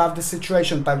rise above the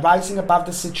situation. By rising above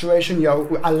the situation,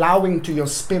 you're allowing to your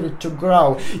spirit to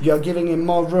grow. You're giving it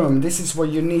more room. This is what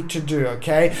you need to do,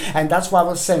 okay? And that's why I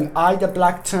was saying, either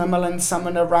black tourmaline,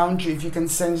 someone around you, if you can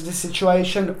sense the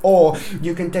situation, or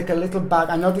you can take a little bag.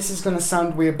 I know this is going to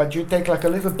sound weird, but you take like a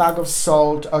little bag of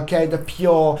salt, okay? The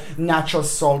pure natural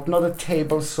salt, not a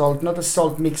table salt, not a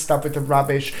salt mixed up with the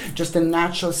rubbish, just a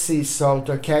natural sea salt,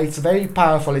 okay? It's very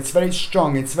powerful, it's very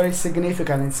strong, it's very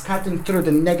significant, it's cutting through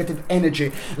the negative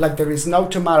energy like there is no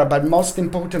tomorrow. But most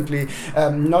importantly,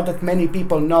 not that many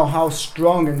people know how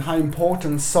strong and how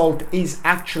important salt is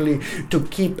actually to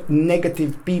keep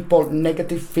negative people,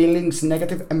 negative feelings,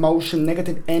 negative emotion,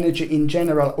 negative energy in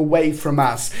general away from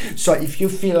us. So if you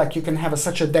feel like you can have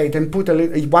such a day, then put a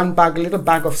little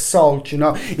bag of salt, you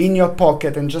know, in your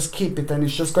pocket, and just keep it, and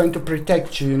it's just going to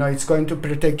protect you, you know, it's going to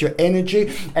protect your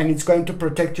energy, and it's going to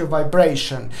protect your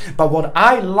vibration. But what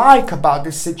I like about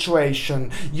this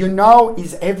situation, you know,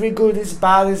 is every good is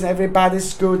bad, is every bad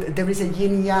is good. There is a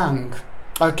yin yang,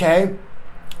 okay?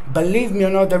 Believe me or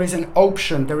not, there is an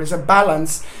option, there is a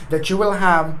balance that you will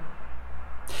have.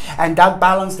 And that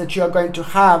balance that you are going to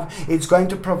have, it's going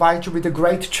to provide you with the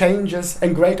great changes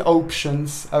and great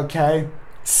options, okay?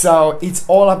 So it's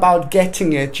all about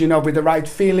getting it, you know, with the right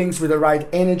feelings, with the right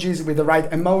energies, with the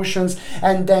right emotions,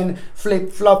 and then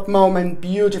flip-flop moment,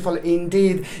 beautiful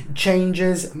indeed,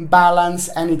 changes, balance,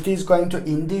 and it is going to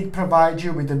indeed provide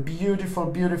you with the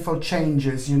beautiful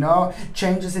changes, you know,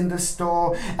 changes in the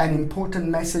store. An important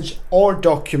message or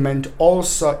document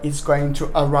also is going to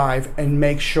arrive and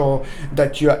make sure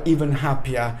that you are even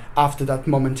happier after that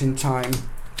moment in time.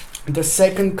 The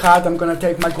second card, I'm going to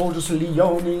take my gorgeous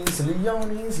Leonis.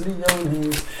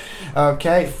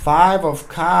 Okay, 5 of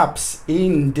Cups,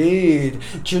 indeed.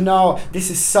 Do you know,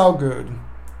 this is so good.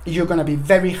 You're going to be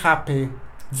very happy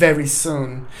very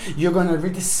soon. You're going to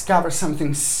rediscover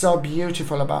something so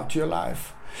beautiful about your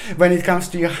life. When it comes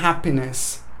to your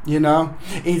happiness, you know,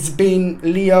 it's been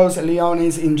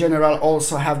Leonis in general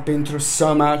also have been through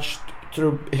so much.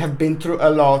 Have been through a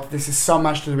lot. This is so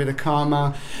much to do with the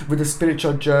karma, with the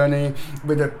spiritual journey,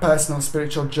 with the personal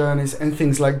spiritual journeys and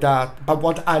things like that. But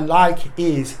what I like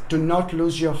is, do not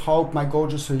lose your hope, my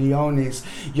gorgeous Leonis.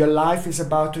 Your life is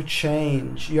about to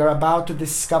change. You're about to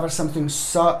discover something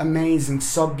so amazing,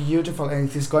 so beautiful, and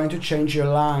it is going to change your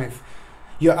life.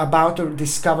 You're about to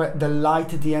discover the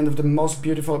light at the end of the most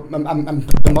beautiful,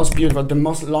 the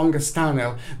most longest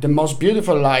tunnel, the most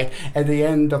beautiful light at the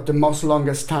end of the most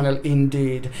longest tunnel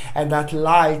indeed. And that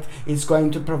light is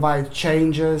going to provide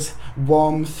changes,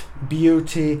 warmth,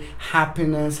 beauty,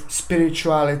 happiness,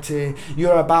 spirituality.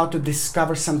 You're about to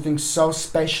discover something so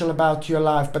special about your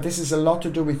life. But this is a lot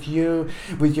to do with you,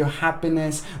 with your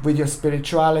happiness, with your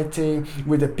spirituality,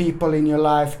 with the people in your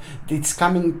life. It's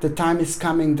coming, the time is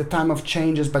coming, the time of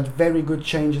changes, but very good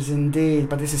changes indeed.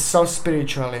 But this is so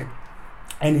spiritually.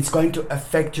 And it's going to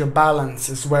affect your balance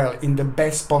as well in the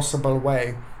best possible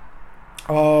way.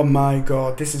 Oh my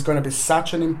God, this is going to be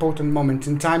such an important moment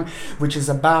in time, which is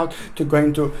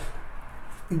going to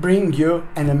bring you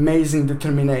an amazing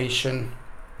determination.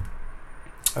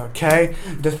 Okay,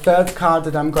 the third card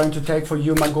that I'm going to take for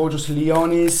you, my gorgeous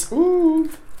Leonis,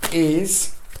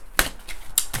 is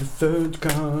the third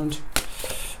card.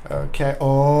 Okay,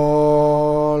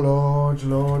 oh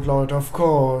Lord, of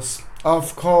course.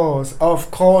 Of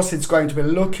course, it's going to be,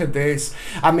 look at this.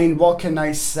 I mean, what can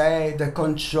I say? The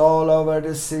control over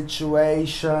the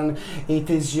situation. It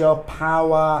is your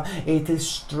power. It is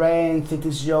strength. It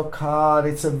is your card.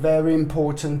 It's a very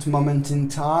important moment in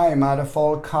time. Out of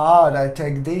all cards, I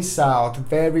take this out.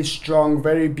 Very strong,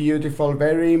 very beautiful,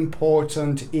 very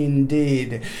important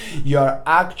indeed. You're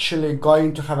actually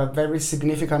going to have a very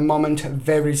significant moment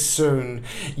very soon.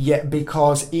 Yeah,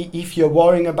 because if you're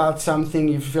worrying about something,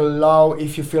 you feel low low,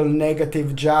 if you feel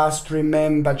negative, just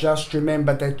remember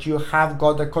that you have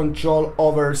got the control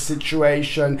over a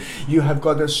situation. You have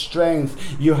got the strength,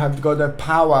 you have got the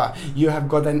power, you have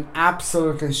got an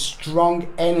absolutely strong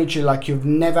energy like you've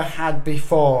never had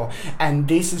before. And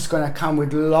this is going to come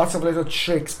with lots of little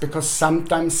tricks, because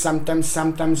sometimes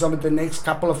over the next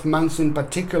couple of months in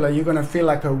particular, you're going to feel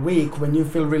like a week when you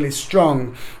feel really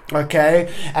strong. Okay,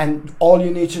 and all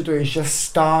you need to do is just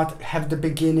start, have the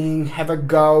beginning, have a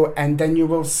go, and then you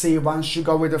will see, once you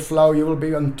go with the flow, you will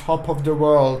be on top of the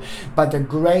world. But the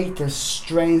greatest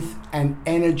strength and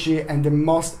energy and the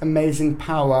most amazing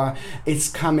power is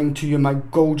coming to you, my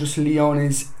gorgeous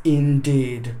Leonis,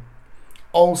 indeed.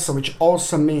 Also, which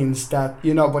also means that,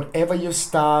 you know, whatever you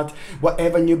start,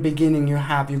 whatever new beginning you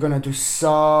have, you're gonna do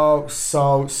so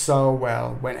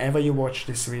well. Whenever you watch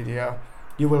this video,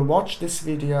 you will watch this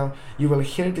video, you will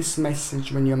hear this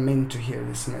message when you're meant to hear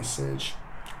this message.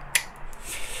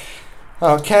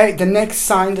 Okay, the next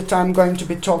sign that I'm going to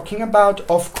be talking about,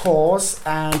 of course,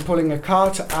 and pulling a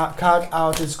card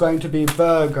out, is going to be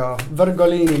Virgo.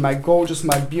 Virgolini, my gorgeous,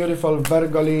 my beautiful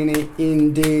Virgolini,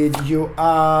 indeed. You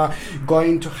are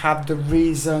going to have the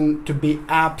reason to be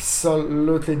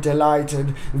absolutely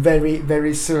delighted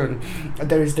very soon.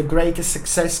 There is the greatest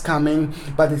success coming,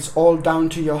 but it's all down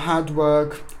to your hard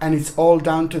work, and it's all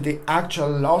down to the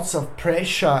actual lots of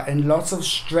pressure and lots of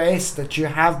stress that you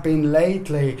have been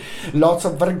lately. Lots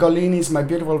of Virgolinis, my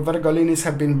beautiful Virgolinis,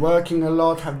 have been working a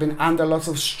lot, have been under lots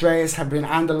of stress, have been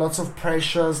under lots of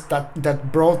pressures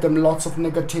that brought them lots of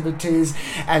negativities,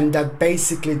 and that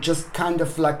basically just kind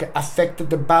of like affected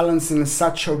the balance in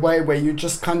such a way where you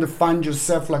just kind of find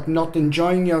yourself like not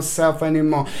enjoying yourself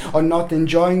anymore, or not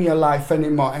enjoying your life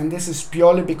anymore. And this is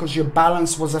purely because your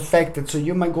balance was affected. So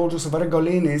you, my gorgeous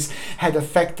Virgolinis, had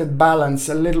affected balance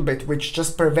a little bit, which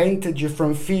just prevented you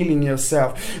from feeling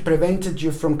yourself, prevented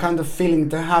you from kind of feeling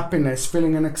the happiness,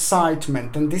 feeling an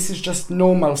excitement. And this is just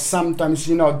normal. Sometimes,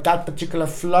 you know, that particular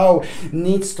flow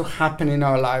needs to happen in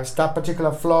our lives. That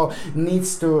particular flow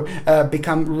needs to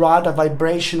become rather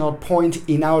vibrational point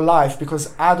in our life,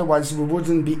 because otherwise we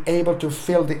wouldn't be able to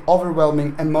feel the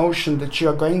overwhelming emotion that you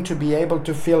are going to be able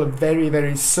to feel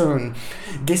very soon.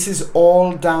 This is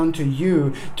all down to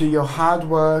you, to your hard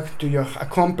work, to your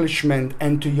accomplishment,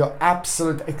 and to your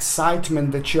absolute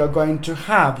excitement that you are going to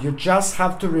have. You just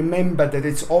have to remember that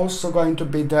it's also going to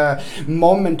be the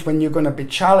moment when you're going to be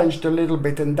challenged a little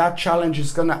bit, and that challenge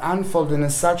is going to unfold in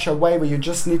such a way where you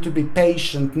just need to be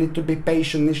patient, need to be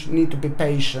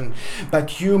patient.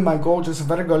 But you, my gorgeous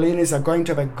Virgolinis, are going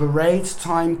to have a great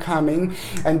time coming,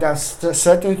 and there's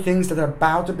certain things that are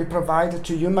about to be provided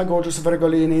to you, my gorgeous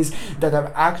Virgolinis, that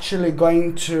are actually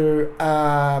going to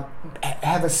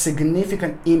have a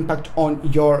significant impact on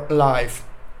your life.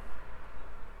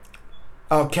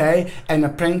 Okay, an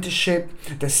apprenticeship,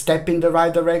 the step in the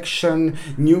right direction,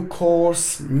 new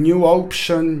course, new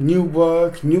option, new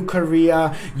work, new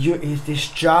career. It is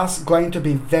just going to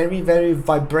be very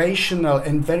vibrational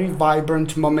and very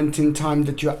vibrant moment in time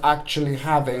that you're actually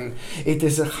having. It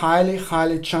is a highly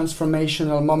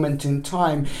transformational moment in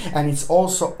time, and it's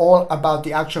also all about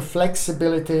the actual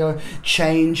flexibility,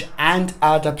 change, and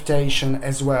adaptation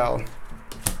as well.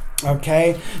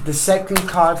 Okay, the second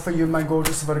card for you, my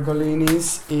gorgeous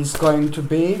Virgolinis, is going to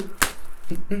be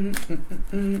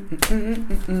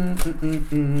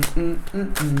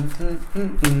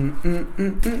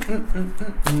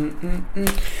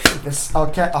this.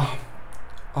 Okay.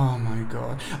 Oh my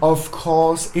God. Of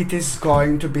course, it is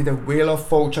going to be the Wheel of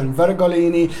Fortune.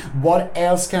 Virgolini, what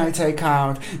else can I take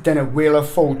out than a Wheel of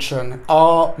Fortune?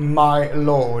 Oh my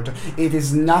Lord. It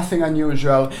is nothing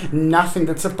unusual, nothing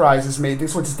that surprises me.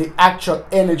 This was the actual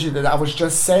energy that I was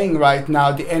just saying right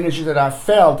now, the energy that I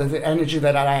felt, the energy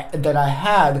that I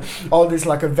had. All this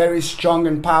like a very strong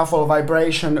and powerful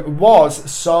vibration was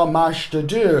so much to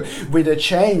do with the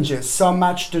changes, so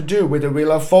much to do with the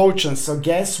Wheel of Fortune. So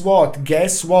guess what,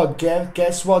 gorgeous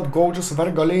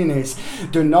Virgolinis?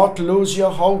 Do not lose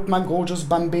your hope, my gorgeous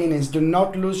Bambinis. Do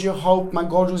not lose your hope, my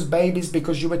gorgeous babies,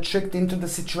 because you were tricked into the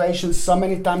situation so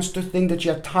many times to think that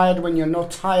you're tired when you're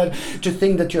not tired, to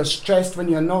think that you're stressed when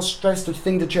you're not stressed, to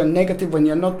think that you're negative when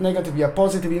you're not negative, you're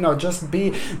positive. You know, just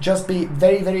be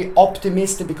very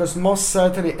optimistic, because most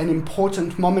certainly an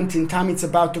important moment in time it's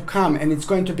about to come, and it's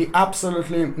going to be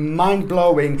absolutely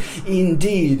mind-blowing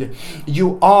indeed.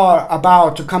 You are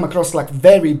about to come across like very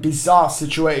very bizarre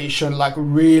situation, like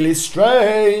really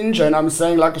strange, and I'm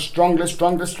saying like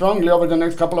strongly over the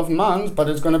next couple of months, but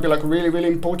it's going to be like really, really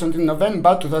important in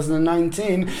November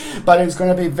 2019, but it's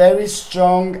going to be very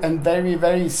strong and very,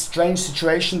 very strange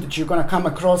situation that you're going to come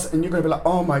across, and you're going to be like,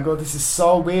 oh my god, this is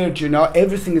so weird, you know,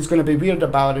 everything is going to be weird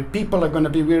about it, people are going to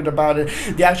be weird about it,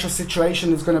 the actual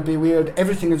situation is going to be weird,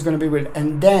 everything is going to be weird,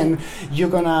 and then you're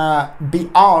going to be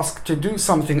asked to do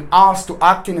something, asked to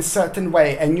act in a certain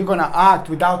way, and you're going to act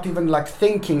without even like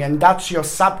thinking, and that's your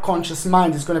subconscious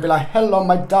mind is going to be like, hello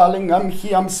my darling, I'm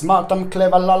here, I'm smart, I'm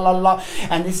clever, la la la,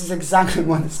 and this is exactly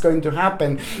what is going to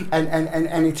happen,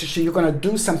 and it's actually, you're going to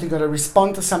do something, you're going to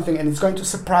respond to something, and it's going to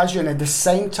surprise you, and at the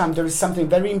same time there is something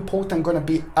very important going to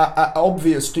be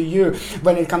obvious to you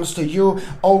when it comes to you,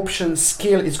 option,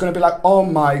 skill. It's going to be like, oh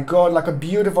my god, like a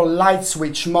beautiful light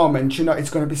switch moment, you know, it's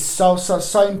going to be so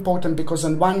important, because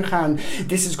on one hand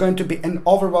this is going to be an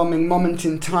overwhelming moment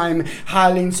in time,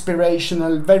 highly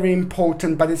inspirational, very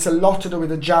important, but it's a lot to do with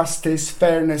the justice,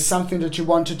 fairness, something that you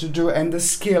wanted to do, and the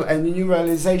skill and the new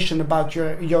realization about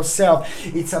yourself.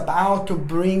 It's about to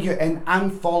bring you an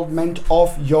unfoldment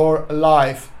of your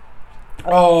life.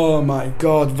 Oh my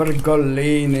god,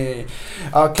 Virgolini.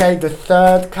 Okay, the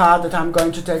third card that I'm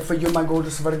going to take for you, my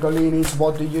gorgeous Virgolinis,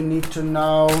 what do you need to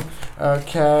know?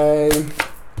 Okay.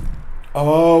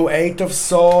 Oh, Eight of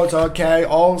Swords, okay,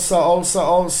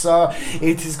 also,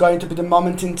 it is going to be the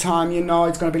moment in time, you know,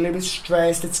 it's going to be a little bit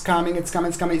stressed, it's coming, it's going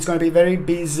to be very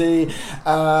busy,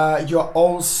 you're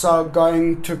also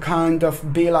going to kind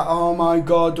of be like, oh my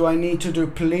god, do I need to do,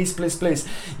 please,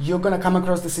 you're going to come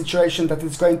across the situation that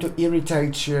is going to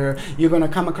irritate you, you're going to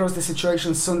come across the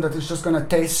situation soon that is just going to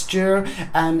test you,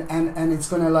 and it's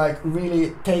going to like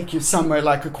really take you somewhere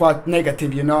like quite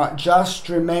negative, you know, just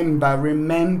remember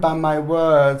my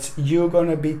words, you're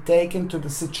gonna be taken to the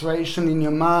situation in your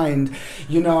mind,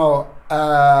 you know,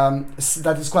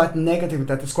 that is quite negative,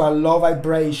 that is quite low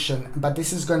vibration, but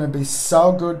this is going to be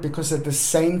so good, because at the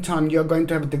same time you're going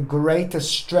to have the greatest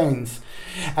strength,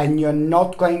 and you're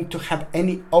not going to have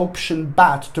any option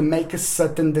but to make a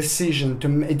certain decision.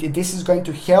 This is going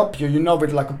to help you, you know,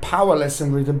 with like a powerless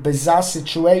and with a bizarre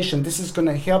situation. This is going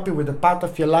to help you with the part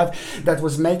of your life that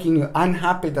was making you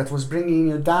unhappy, that was bringing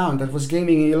you down, that was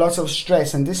giving you lots of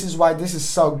stress, and this is why this is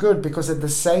so good, because at the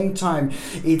same time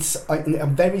it's a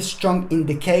very strong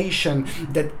indication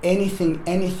that anything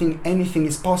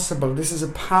is possible. This is a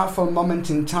powerful moment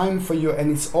in time for you,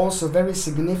 and it's also very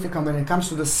significant when it comes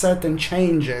to the certain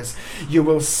changes. You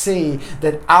will see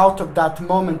that out of that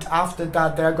moment, after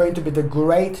that, there are going to be the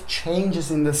great changes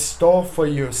in the store for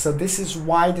you. So this is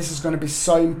why this is going to be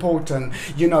so important,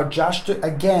 you know, just to,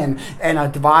 again, an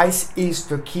advice is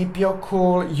to keep your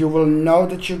cool. You will know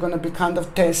that you're going to be kind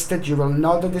of tested, you will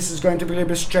know that this is going to be a little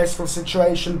bit stressful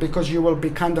situation, because you will be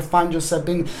kind of find yourself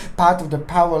being part of the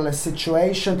powerless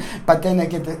situation, but then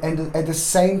again at the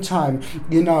same time,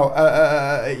 you know,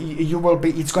 you will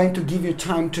be, it's going to give you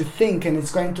time to think, and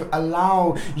it's going to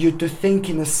allow you to think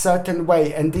in a certain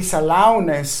way, and this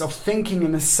allowness of thinking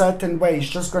in a certain way is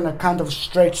just going to kind of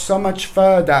stretch so much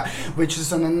further, which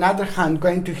is on another hand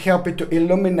going to help you to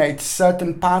illuminate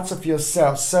certain parts of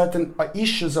yourself, certain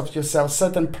issues of yourself,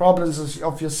 certain problems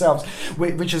of yourselves,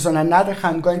 which is on another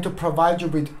hand going to provide you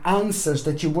with answers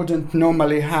that you wouldn't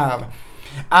normally have.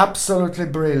 Absolutely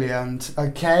brilliant.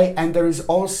 Okay, and there is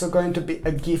also going to be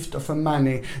a gift of a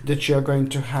money that you're going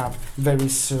to have very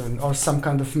soon, or some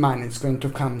kind of money is going to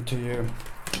come to you.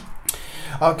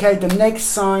 Okay, the next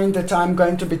sign that I'm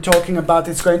going to be talking about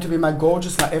is going to be my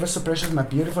gorgeous, my ever so precious, my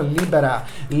beautiful Libra.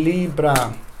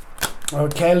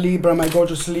 Okay, Libra, my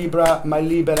gorgeous Libra, my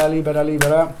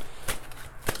Libra.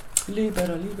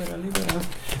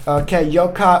 Okay,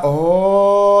 your card.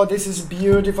 Oh, this is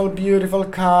beautiful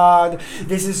card.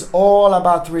 This is all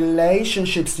about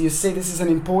relationships. You see, this is an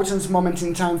important moment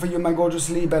in time for you, my gorgeous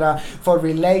Libra, for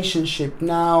relationship.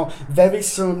 Now, very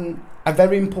soon, a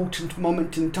very important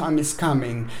moment in time is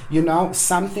coming. You know,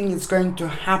 something is going to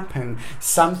happen.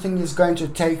 Something is going to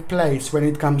take place when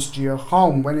it comes to your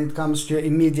home, when it comes to your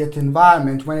immediate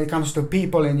environment, when it comes to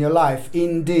people in your life.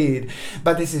 Indeed.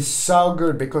 But this is so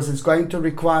good, because it's going to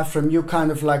require from you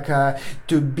kind of like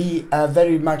to be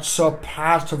very much so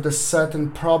part of the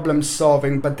certain problem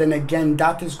solving. But then again,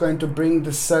 that is going to bring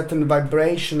the certain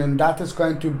vibration, and that is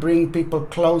going to bring people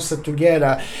closer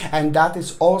together. And that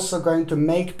is also going to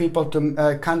make people to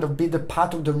the kind of be the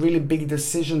part of the really big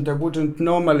decision that wouldn't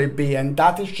normally be, and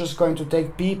that is just going to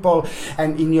take people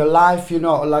and in your life, you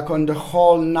know, like on the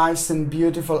whole nice and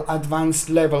beautiful advanced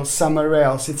level somewhere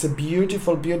else. It's a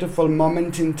beautiful, beautiful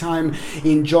moment in time,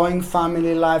 enjoying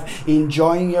family life,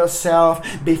 enjoying yourself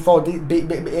before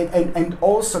and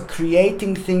also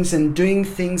creating things and doing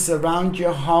things around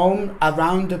your home,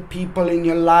 around the people in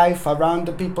your life, around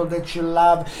the people that you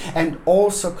love, and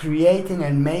also creating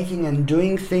and making and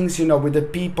doing things, you know, with the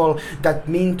people that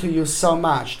mean to you so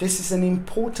much. This is an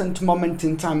important moment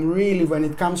in time, really, when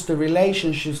it comes to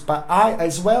relationships, but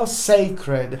as well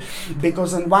sacred,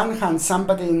 because on one hand,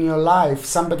 somebody in your life,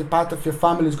 somebody part of your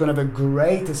family is going to have the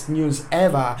greatest news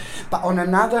ever, but on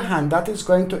another hand, that is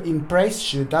going to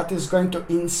impress you, that is going to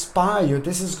inspire you,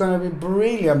 this is going to be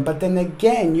brilliant, but then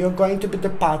again, you're going to be the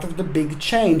part of the big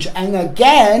change, and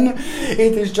again,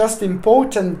 it is just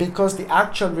important because the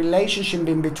actual relationship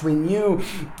in between you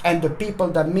and the people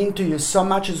that mean to you so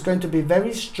much is going to be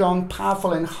very strong,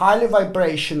 powerful, and highly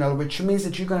vibrational, which means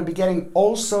that you're going to be getting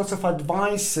all sorts of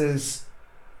advices,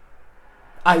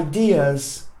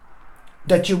 ideas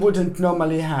that you wouldn't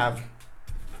normally have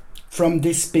from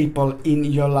these people in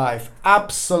your life.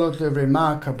 Absolutely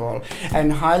remarkable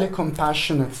and highly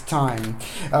compassionate time.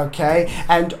 Okay,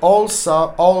 and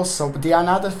also the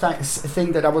another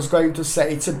thing that I was going to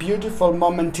say, it's a beautiful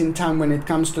moment in time when it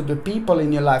comes to the people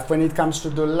in your life, when it comes to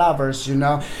the lovers, you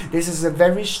know. This is a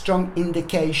very strong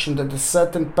indication that a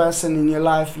certain person in your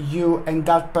life, you and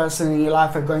that person in your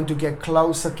life, are going to get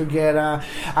closer together,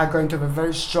 are going to have a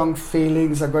very strong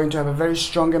feelings, are going to have a very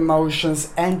strong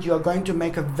emotions, and you're going to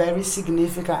make a very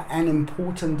significant and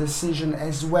important decision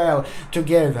as well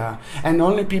together. And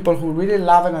only people who really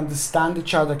love and understand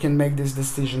each other can make this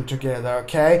decision together.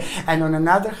 Okay, and on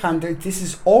another hand, this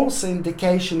is also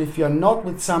indication, if you're not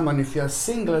with someone, if you're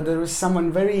single, there is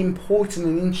someone very important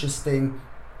and interesting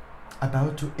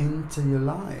about to enter your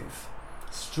life.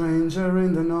 Stranger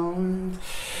in the night.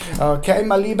 Okay,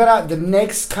 my Libra, the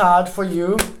next card for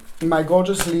you, my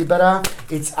gorgeous Libra,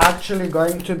 it's actually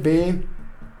going to be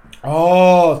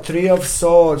Three of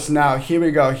Swords. Now here we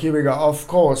go, of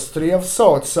course, Three of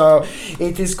Swords. So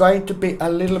it is going to be a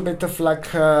little bit of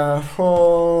like a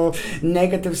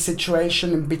negative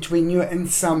situation between you and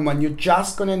someone. You're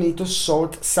just gonna need to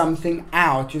sort something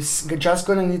out. You're just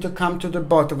gonna need to come to the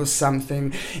bottom of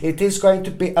something. It is going to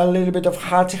be a little bit of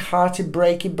hearty,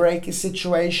 breaky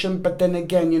situation, but then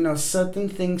again, you know, certain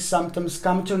things sometimes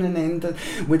come to an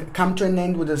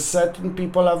end with a certain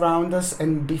people around us,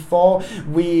 and before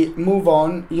we move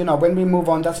on, you know, when we move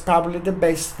on, that's probably the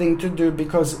best thing to do,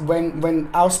 because when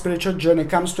our spiritual journey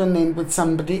comes to an end with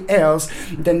somebody else,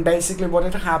 then basically what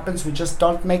it happens, we just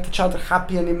don't make each other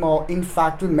happy anymore. In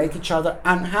fact, we make each other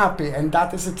unhappy, and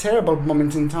that is a terrible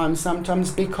moment in time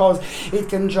sometimes, because it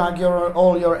can drag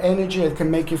all your energy, it can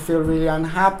make you feel really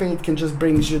unhappy, it can just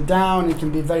bring you down, it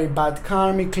can be very bad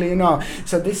karmically, you know.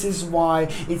 So this is why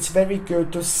it's very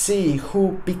good to see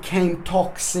who became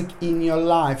toxic in your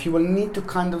life. You will need to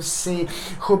kind of see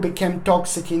who became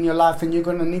toxic in your life, and you're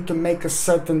going to need to make a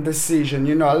certain decision,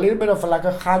 you know, a little bit of like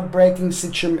a heartbreaking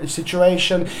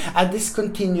situation, a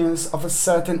discontinuance of a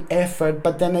certain effort,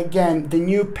 but then again, the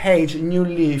new page, new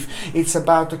leaf, it's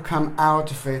about to come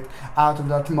out of it, out of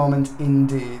that moment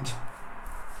indeed.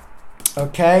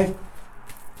 Okay,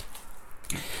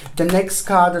 the next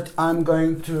card that I'm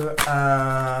going to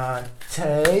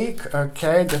take,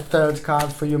 okay, the third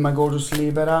card for you, my gorgeous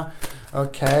Libra,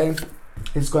 okay,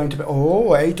 it's going to be,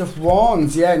 Eight of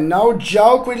Wands. Yeah, no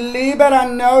joke with Libra,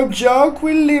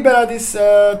 this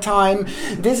time.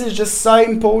 This is just so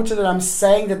important that I'm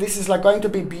saying that this is like going to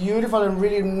be beautiful and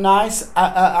really nice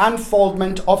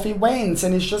unfoldment of events,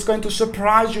 and it's just going to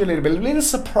surprise you a little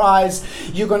surprise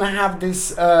you're going to have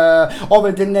this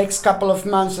over the next couple of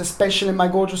months, especially my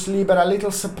gorgeous Libra, a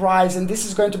little surprise, and this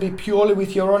is going to be purely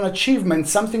with your own achievement.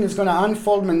 Something is going to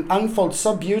unfold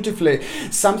so beautifully.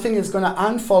 Something is going to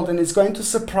unfold, and it's going to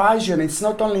surprise you, and it's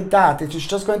not only that, it is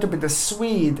just going to be the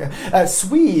swift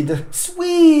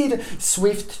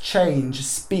change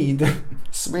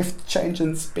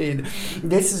and speed.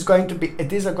 These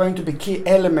are going to be key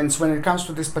elements when it comes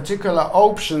to this particular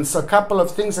option. So a couple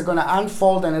of things are going to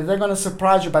unfold, and they're going to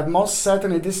surprise you, but most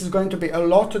certainly this is going to be a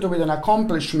lot to do with an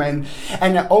accomplishment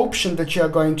and an option that you're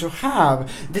going to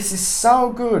have. This is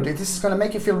so good. This is going to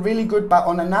make you feel really good, but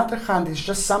on another hand, it's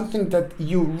just something that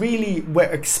you really were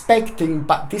expecting expecting,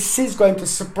 but this is going to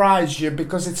surprise you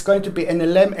because it's going to be an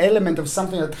element of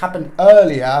something that happened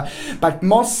earlier, but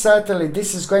most certainly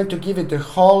this is going to give it a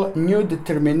whole new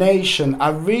determination. I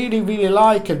really, really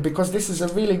like it because this is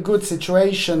a really good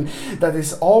situation that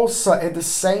is also at the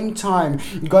same time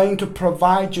going to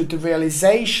provide you the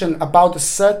realization about a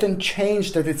certain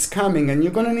change that it's coming, and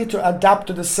you're going to need to adapt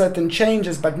to the certain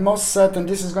changes, but most certain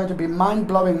this is going to be a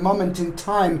mind-blowing moment in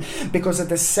time because at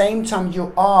the same time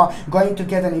you are going to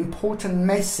get an important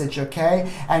message,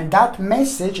 okay? And that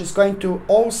message is going to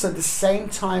also at the same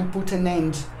time put an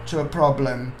end to a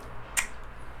problem.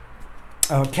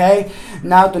 Okay,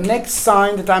 now the next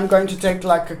sign that I'm going to take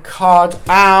like a card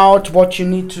out, what you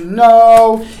need to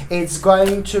know, it's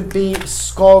going to be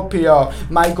Scorpio.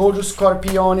 My gorgeous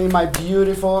Scorpioni, my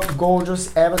beautiful,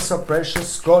 gorgeous, ever so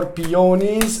precious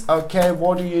Scorpionis. Okay,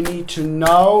 what do you need to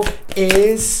know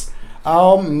is...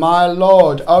 oh my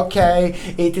lord, okay,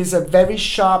 it is a very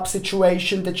sharp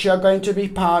situation that you're going to be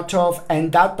part of,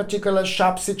 and that particular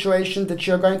sharp situation that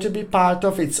you're going to be part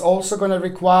of, it's also going to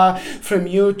require from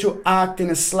you to act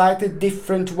in a slightly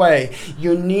different way.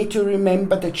 You need to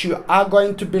remember that you are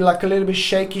going to be like a little bit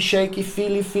shaky,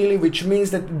 feely, which means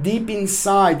that deep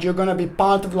inside you're going to be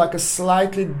part of like a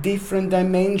slightly different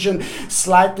dimension,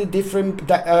 slightly different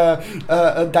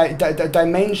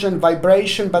dimension,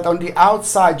 vibration, but on the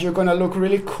outside you're going to look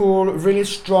really cool, really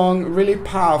strong, really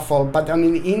powerful, but on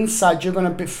the inside you're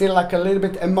going to feel like a little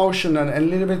bit emotional and a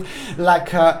little bit like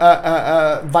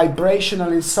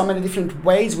vibrational in so many different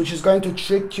ways, which is going to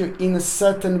trick you in a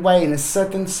certain way, in a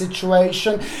certain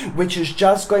situation, which is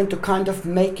just going to kind of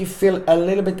make you feel a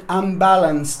little bit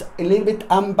unbalanced,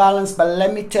 but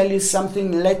let me tell you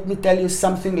something,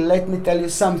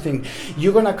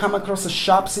 you're going to come across a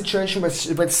sharp situation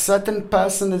with certain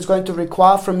person that's going to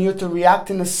require from you to react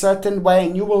in a certain way,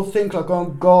 and you will think like, oh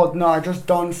God, no, I just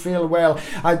don't feel well,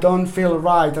 I don't feel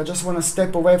right, I just want to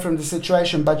step away from the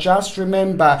situation. But just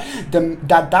remember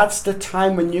that's the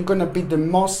time when you're going to be the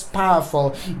most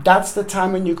powerful, that's the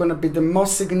time when you're going to be the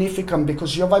most significant,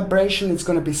 because your vibration is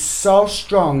going to be so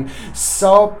strong,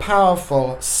 so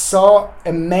powerful, so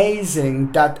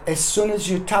amazing, that as soon as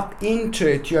you tap into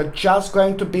it, you're just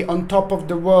going to be on top of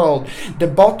the world. The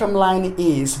bottom line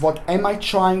is, what am I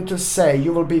trying to say?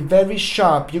 You will be very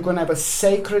sharp, you're going to have a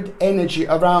sacred energy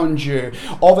around you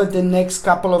over the next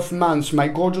couple of months, my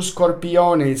gorgeous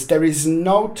Scorpionis. There is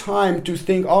no time to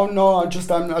think, oh no, I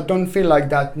don't feel like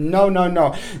that.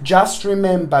 No. Just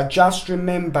remember,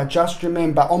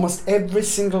 almost every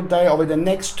single day over the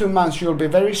next 2 months, you will be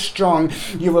very strong,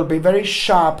 you will be very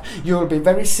sharp, you will be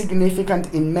very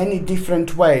significant in many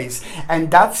different ways. And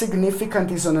that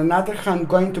significant is on another hand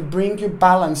going to bring you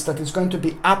balance that is going to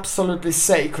be absolutely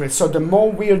sacred. So the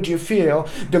more weird you feel,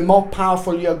 the more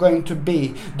powerful you're going to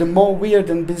be. The more weird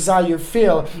and bizarre you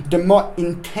feel, the more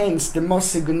intense, the more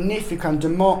significant, the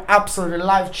more absolutely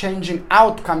life-changing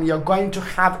outcome you're going to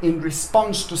have in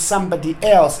response to somebody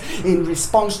else, in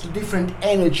response to different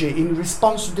energy, in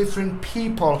response to different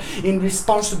people, in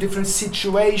response to different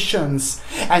situations.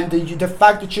 And the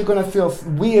fact that you're going to feel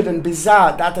weird and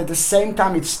bizarre, that at the same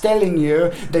time it's telling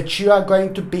you that you are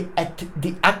going to be at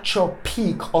the actual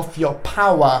peak of your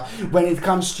power when it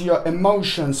comes to your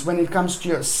emotions, when it comes to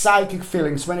your psychic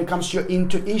feelings, when it comes to your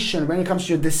intuition, when it comes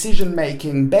to your decision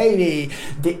making. Baby,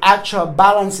 the actual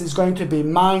balance is going to be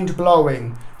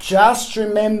mind-blowing. Just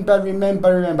remember,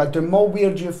 the more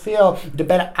weird you feel, the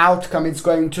better outcome it's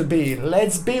going to be.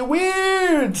 Let's be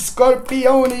weird,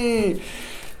 Scorpioni.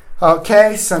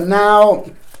 Okay, so now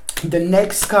the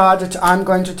next card that I'm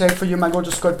going to take for you, my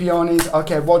gorgeous Scorpionis,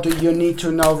 okay, what do you need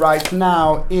to know right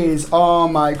now is, oh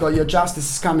my God, your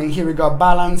justice is coming. Here we go.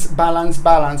 Balance.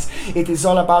 It is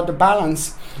all about the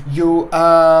balance. You,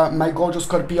 my gorgeous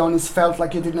Scorpionis, felt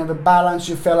like you didn't have a balance.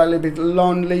 You felt a little bit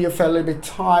lonely. You felt a little bit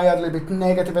tired, a little bit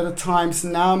negative at the times.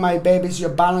 Now, my babies, your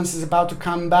balance is about to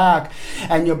come back.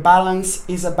 And your balance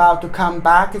is about to come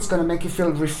back. It's going to make you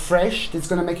feel refreshed. It's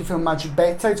going to make you feel much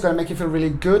better. It's going to make you feel really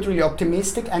good, really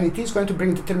optimistic. And it is going to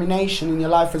bring determination in your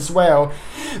life as well.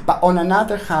 But on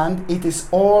another hand, it is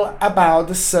all about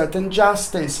a certain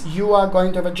justice. You are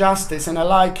going to have a justice, and I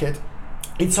like it.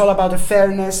 It's all about the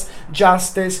fairness,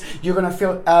 justice. You're going to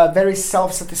feel very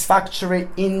self-satisfactory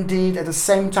indeed. At the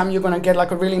same time, you're going to get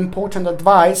like a really important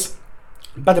advice.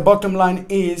 But the bottom line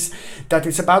is that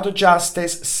it's about the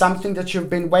justice, something that you've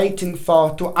been waiting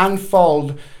for to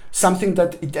unfold. something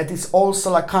that is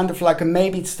also like kind of like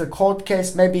maybe it's the court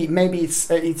case, maybe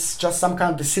it's just some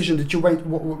kind of decision that you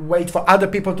wait for other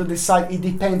people to decide. It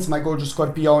depends, my gorgeous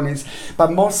Scorpiones,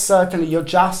 but most certainly your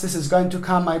justice is going to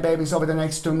come, my babies, over the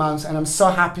next 2 months, and I'm so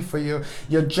happy for you.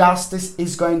 Your justice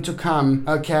is going to come,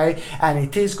 okay, and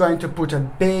it is going to put a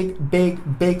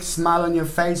big smile on your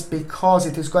face, because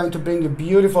it is going to bring you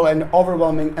beautiful and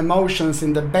overwhelming emotions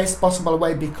in the best possible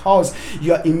way, because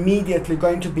you're immediately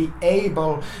going to be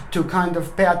able to kind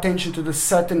of pay attention to the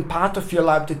certain part of your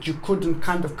life that you couldn't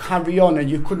kind of carry on and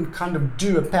you couldn't kind of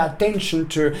do or pay attention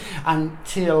to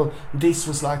until this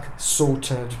was like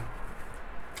sorted.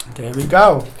 There we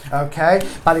go, okay,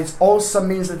 but it also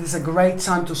means that it's a great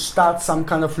time to start some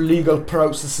kind of legal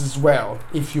process as well,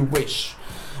 if you wish.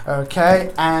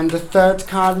 Okay, and the third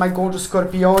card, my gorgeous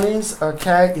Scorpiones,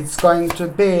 okay, it's going to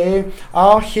be,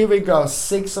 oh, here we go,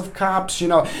 Six of Cups. You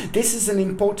know, this is an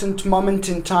important moment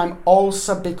in time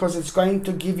also because it's going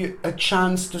to give you a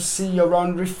chance to see your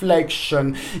own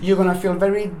reflection. You're going to feel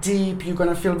very deep, you're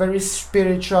going to feel very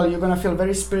spiritual, you're going to feel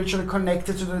very spiritually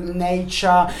connected to the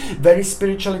nature, very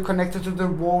spiritually connected to the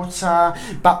water,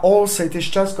 but also it is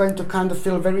just going to kind of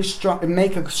feel very strong,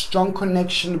 make a strong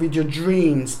connection with your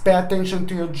dreams. Pay attention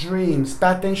to your dreams,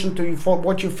 pay attention to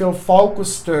what you feel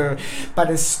focused to, but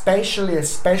especially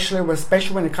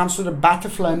when it comes to the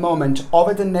butterfly moment,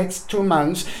 over the next 2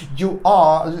 months you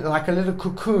are like a little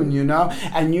cocoon, you know,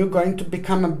 and you're going to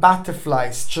become a butterfly.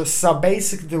 Just so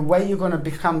basically the way you're going to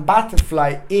become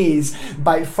butterfly is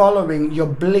by following your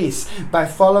bliss, by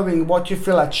following what you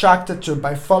feel attracted to,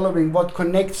 by following what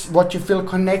you feel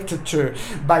connected to,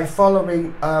 by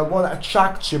following what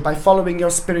attracts you, by following your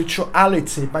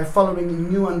spirituality, by following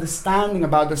new understanding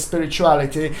about the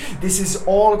spirituality. This is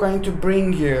all going to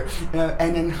bring you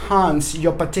and enhance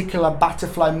your particular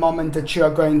butterfly moment that you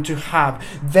are going to have.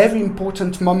 Very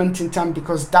important moment in time,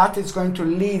 because that is going to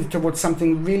lead towards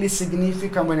something really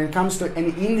significant when it comes to an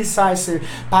indecisive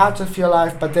part of your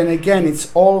life, but then again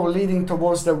it's all leading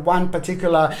towards the one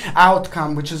particular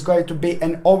outcome, which is going to be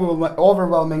an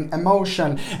overwhelming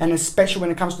emotion, and especially when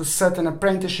it comes to certain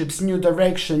apprenticeships, new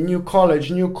direction, new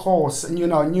college, new course, you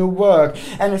know, new work,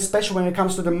 and especially when it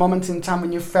comes to the moment in time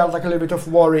when you felt like a little bit of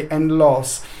worry and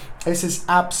loss. This is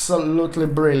absolutely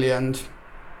brilliant.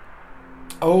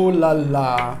 Oh la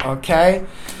la, okay.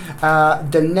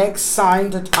 The next sign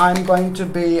that I'm going to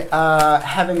be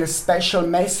having a special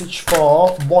message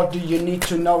for, what do you need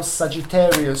to know,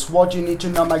 Sagittarius? What do you need to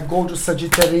know, my gorgeous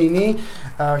Sagittarini?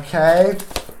 Okay.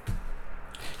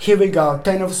 Here we go,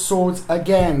 Ten of Swords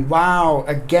again. Wow,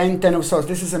 again Ten of Swords.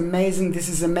 This is amazing, this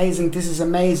is amazing, this is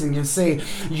amazing. You see,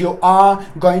 you are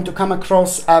going to come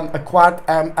across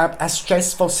a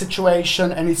stressful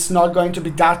situation, and it's not going to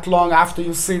be that long after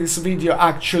you see this video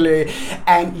actually,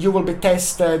 and you will be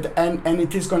tested, and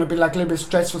it is going to be like a little bit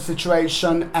stressful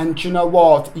situation, and you know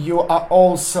what, you are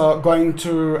also going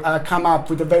to come up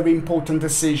with a very important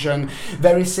decision,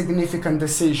 very significant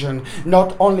decision.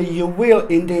 Not only you will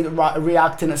indeed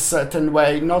react in a certain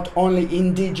way, not only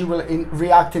indeed you will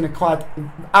react in a quite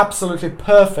absolutely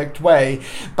perfect way,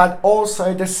 but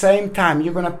also at the same time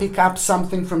you're going to pick up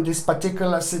something from this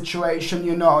particular situation.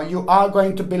 You know, you are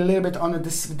going to be a little bit on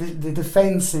the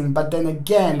defensive, but then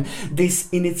again this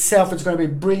in itself is going to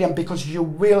be brilliant, because you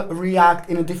will react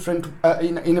in a different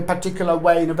in a particular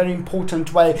way, in a very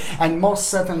important way, and most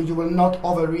certainly you will not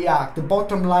overreact. The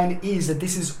bottom line is that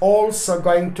this is also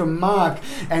going to mark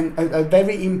a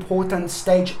very important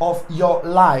stage of your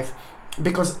life,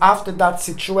 because after that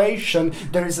situation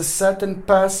there is a certain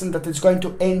person that is going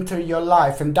to enter your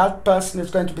life, and that person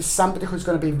is going to be somebody who's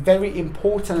going to be very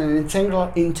important and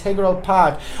integral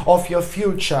part of your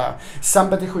future,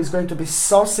 somebody who is going to be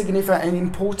so significant and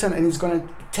important, and is going to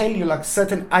tell you like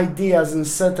certain ideas and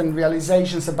certain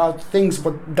realizations about things,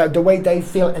 but the way they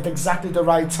feel at exactly the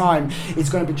right time. It's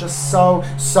going to be just so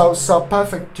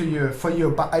perfect for you.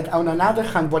 But on another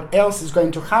hand, what else is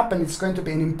going to happen? It's going to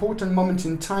be an important moment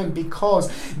in time,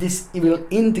 because this will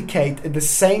indicate at the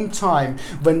same time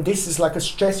when this is like a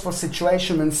stressful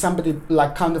situation, when somebody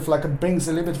like kind of like brings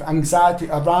a little bit of anxiety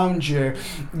around you,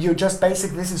 you just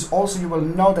basically, this is also, you will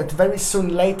know that very soon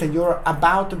later you're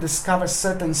about to discover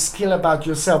certain skill about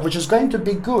yourself, which is going to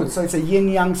be good. So it's a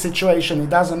yin-yang situation, it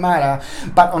doesn't matter.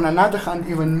 But on another hand,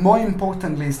 even more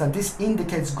importantly, is that this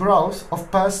indicates growth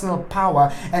of personal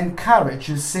power and courage,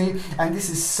 you see. And this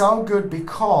is so good,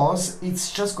 because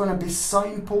it's just going to be so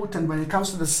important when it comes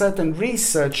to the certain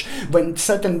research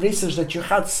that you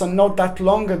had so not that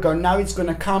long ago. Now it's going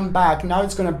to come back, now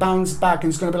it's going to bounce back,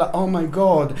 and it's going to be like, oh my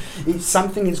god, it's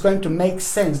something is going to make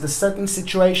sense. The certain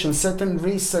situation, certain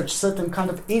research, certain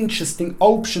kind of interesting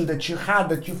option that you had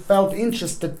that you felt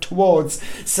interested towards,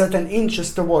 certain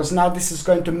interest towards. Now this is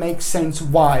going to make sense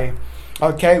why.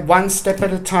 Okay, one step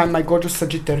at a time, my gorgeous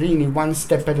Sagittarini, one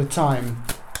step at a time.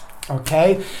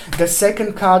 Okay, the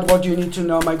second card, what you need to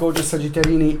know, my gorgeous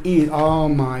Sagittarini, is, oh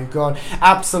my god,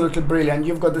 absolutely brilliant.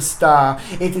 You've got the Star.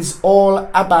 It is all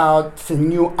about the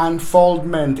new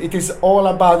unfoldment. It is all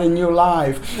about the new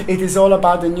life. It is all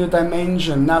about the new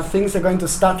dimension. Now things are going to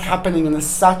start happening in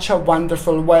such a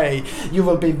wonderful way. You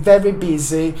will be very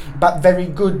busy, but very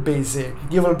good busy.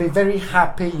 You will be very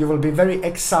happy. You will be very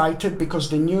excited because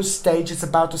the new stage is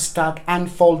about to start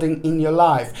unfolding in your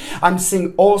life. I'm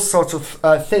seeing all sorts of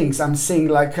things. I'm seeing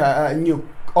like a new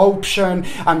option,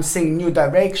 I'm seeing new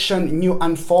direction, new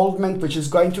unfoldment, which is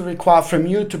going to require from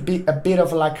you to be a bit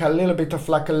of like a little bit of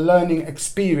like a learning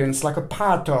experience, like a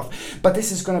part of. But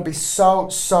this is going to be so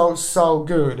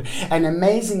good. An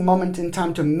amazing moment in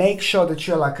time to make sure that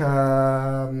you're like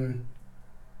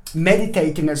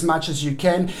meditating as much as you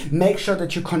can. Make sure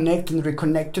that you connect and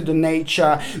reconnect to the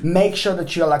nature. Make sure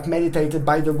that you're like meditated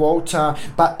by the water,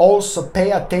 but also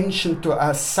pay attention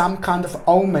to some kind of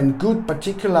omen, good,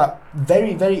 particular,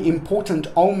 very important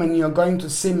omen you're going to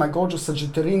see, my gorgeous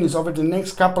Sagittarians, over the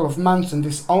next couple of months. And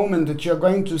this omen that you're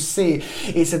going to see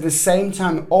is at the same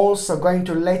time also going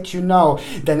to let you know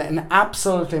that an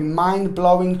absolutely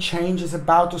mind-blowing change is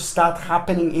about to start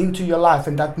happening into your life.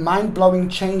 And that mind-blowing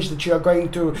change that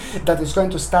is going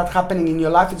to start happening in your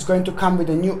life, it's going to come with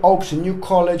a new option, new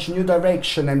college, new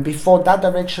direction. And before that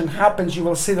direction happens, you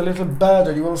will see the little bird,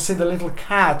 or you will see the little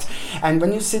cat. And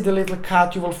when you see the little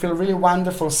cat, you will feel really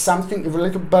wonderful. If a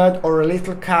little bird or a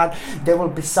little cat, there will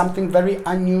be something very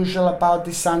unusual about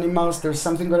these animals. There's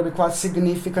something going to be quite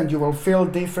significant. You will feel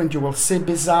different. You will see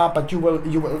bizarre, but you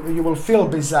will feel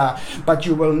bizarre. But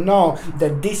you will know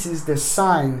that this is the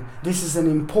sign. This is an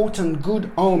important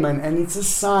good omen, and it's a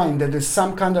sign that there's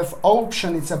some kind of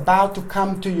option. It's about to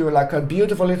come to you like a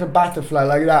beautiful little butterfly,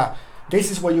 like that. This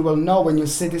is what you will know when you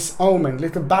see this omen.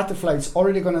 Little butterfly is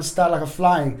already going to start like a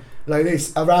flying like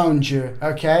this around you,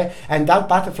 okay? And that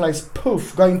butterfly is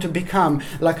poof going to become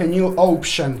like a new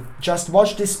option. Just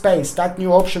watch this space. That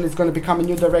new option is going to become a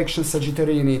new direction,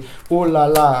 Sagittarini. Ooh la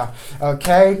la.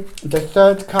 Okay, the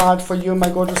third card for you,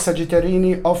 my gorgeous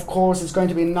Sagittarini, of course, is going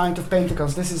to be Knight of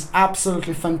Pentacles. This is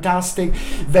absolutely fantastic,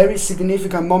 very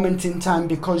significant moment in time,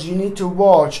 because you need to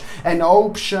watch an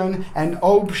option.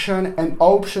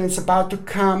 It's about to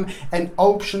come, an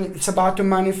option, it's about to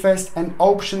manifest, an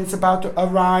option, it's about to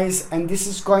arise. And this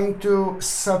is going to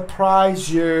surprise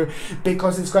you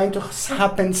because it's going to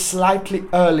happen slightly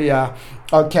earlier,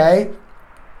 okay?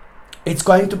 It's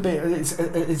going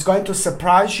to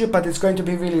surprise you, but it's going to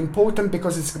be really important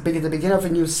because it's the beginning of a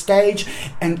new stage.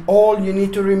 And all you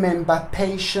need to remember,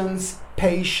 patience.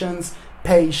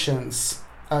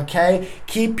 Okay,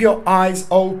 keep your eyes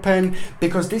open,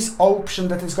 because this option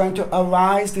that is going to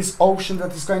arise, this option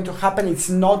that is going to happen, it's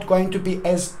not going to be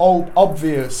as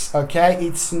obvious. Okay,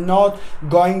 it's not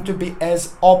going to be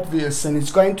as obvious, and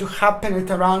it's going to happen at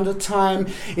around the time,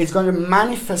 it's going to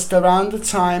manifest around the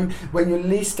time when you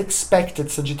least expect it,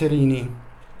 Sagittarini.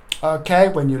 Okay,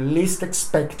 when you least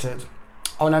expect it.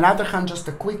 On another hand, just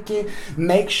a quickie,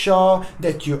 make sure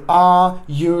that you are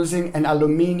using an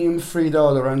aluminium-free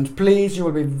deodorant. Please, you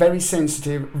will be very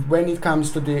sensitive when it comes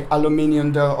to the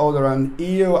aluminium deodorant.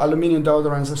 Aluminium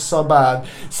deodorants are so bad.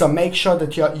 So make sure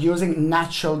that you're using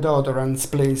natural deodorants,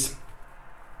 please.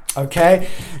 Okay,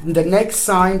 the next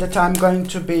sign that I'm going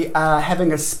to be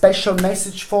having a special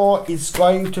message for is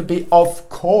going to be, of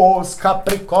course,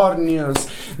 Capricornius.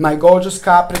 My gorgeous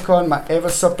Capricorn, my ever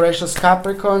so precious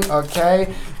Capricorn.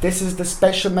 Okay, this is the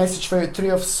special message for you. Three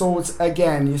of Swords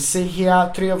again. You see here,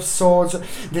 Three of Swords.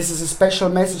 This is a special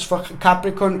message for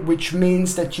Capricorn, which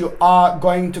means that you are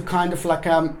going to kind of like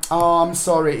I'm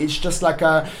sorry, it's just like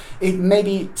it may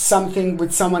be something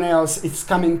with someone else. It's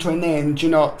coming to an end, you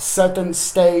know, certain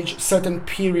stage, certain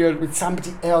period with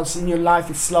somebody else in your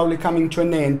life is slowly coming to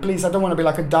an end. Please, I don't want to be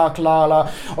like a dark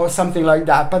Lala or something like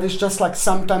that, but it's just like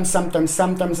sometimes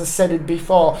I said it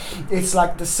before, it's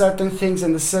like the certain things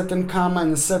and the certain karma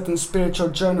and the certain spiritual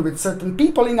journey with certain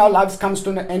people in our lives comes to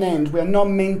an end. We are not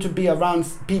meant to be around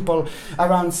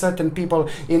certain people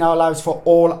in our lives for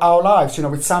all our lives. You know,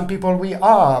 with some people we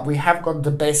have got the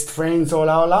best friends all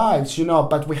our lives, you know,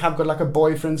 but we have got like a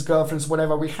boyfriends, girlfriends,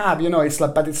 whatever we have, you know, it's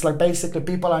like, but it's like basically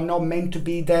people people are not meant to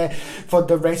be there for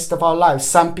the rest of our lives.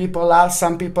 Some people are,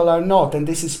 some people are not, and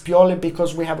this is purely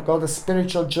because we have got a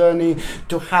spiritual journey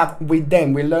to have with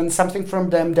them. We learn something from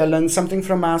them, they learn something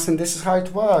from us, and this is how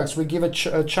it works. We give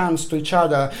a chance to each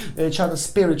other's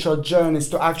spiritual journeys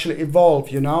to actually evolve,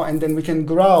 you know, and then we can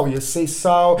grow, you see.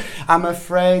 So I'm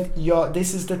afraid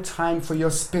this is the time for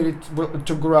your spirit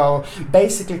to grow.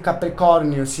 Basically,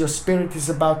 Capricornius, your spirit is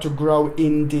about to grow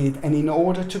indeed, and in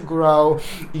order to grow,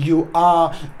 you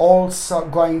are also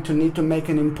going to need to make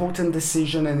an important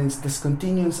decision, and it's this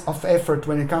continuance of effort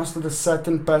when it comes to the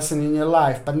certain person in your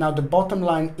life. But now the bottom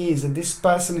line is that this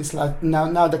person is like,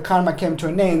 now the karma came to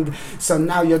an end, so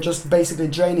now you're just basically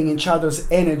draining each other's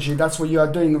energy. That's what you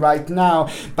are doing right now.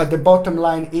 But the bottom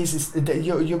line is that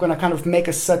you're going to kind of make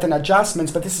a certain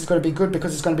adjustments, but this is going to be good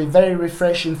because it's going to be very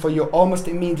refreshing for you almost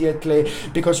immediately,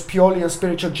 because purely your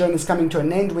spiritual journey is coming to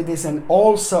an end with this. And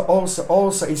also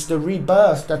it's the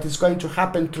rebirth that is going to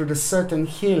happen through the certain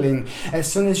healing.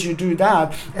 As soon as you do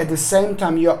that, at the same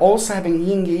time you're also having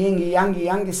yin-y,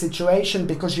 yang-y situation,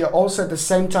 because you're also at the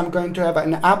same time going to have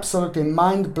an absolutely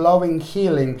mind-blowing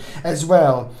healing as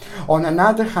well. On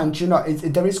another hand, you know,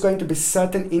 there is going to be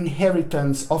certain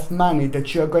inheritance of money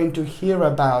that you're going to hear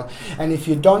about, and if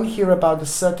you don't hear about a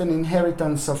certain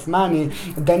inheritance of money,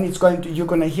 then you're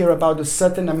going to hear about a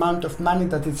certain amount of money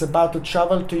that is about to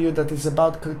travel to you, that is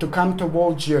about to come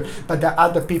towards you, but the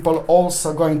other people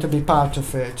also going to be part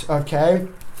of it.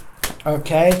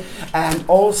 Okay, and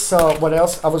also what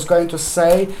else I was going to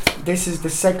say, this is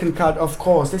the second card. Of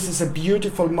course, this is a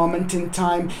beautiful moment in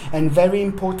time, and very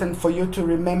important for you to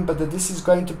remember that this is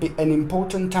going to be an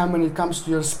important time when it comes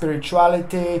to your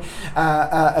spirituality,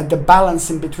 the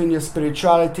balancing between your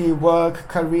spirituality, work,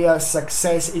 career,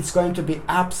 success. It's going to be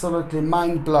absolutely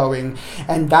mind-blowing,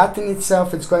 and that in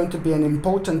itself is going to be an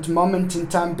important moment in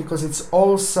time, because it's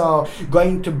also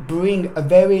going to bring a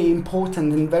very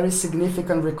important and very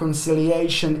significant reconciliation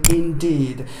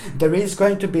indeed. There is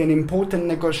going to be an important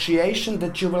negotiation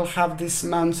that you will have this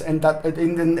month, and that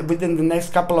within the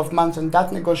next couple of months, and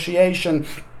that negotiation,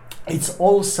 it's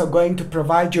also going to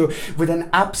provide you with an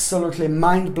absolutely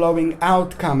mind-blowing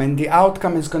outcome, and the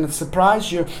outcome is going to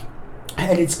surprise you,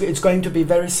 and it's going to be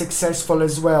very successful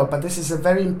as well. But this is a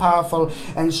very powerful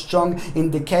and strong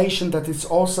indication that it's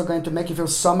also going to make you feel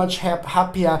so much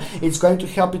happier. It's going to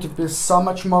help you to be so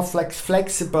much more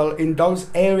flexible in those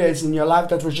areas in your life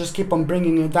that will just keep on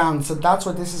bringing you down. So that's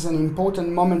why this is an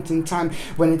important moment in time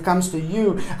when it comes to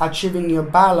you achieving your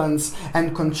balance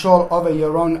and control over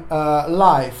your own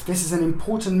life. This is an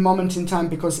important moment in time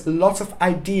because lots of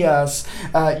ideas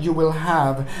you will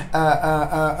have,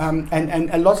 and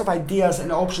a lot of ideas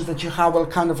and options that you have will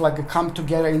kind of like come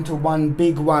together into one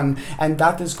big one, and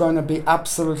that is going to be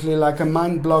absolutely like a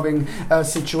mind-blowing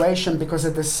situation, because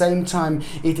at the same time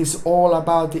it is all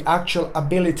about the actual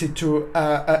ability to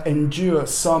endure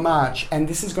so much. And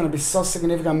this is going to be so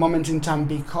significant moment in time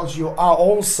because you are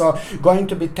also going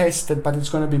to be tested, but it's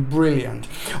going to be brilliant.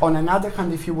 On another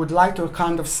hand, if you would like to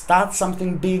kind of start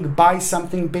something big, buy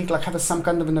something big, like have some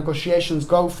kind of negotiations,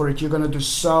 go for it. You're going to do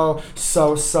so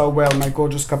well, my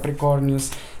gorgeous Capricornius,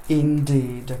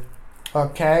 indeed.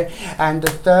 Okay, and the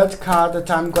third card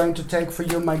that I'm going to take for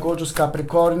you, my gorgeous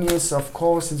Capricornius, of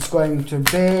course, it's going to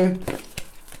be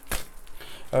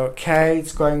Okay,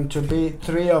 it's going to be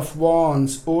Three of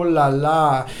Wands. Ooh la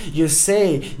la. You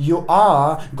see, you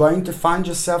are going to find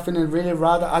yourself in a really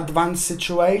rather advanced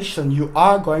situation. You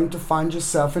are going to find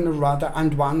yourself in a rather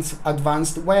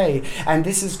advanced way. And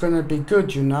this is going to be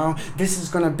good, you know. This is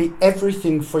going to be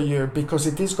everything for you because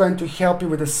it is going to help you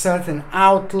with a certain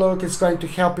outlook. It's going to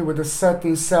help you with a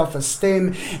certain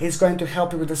self-esteem. It's going to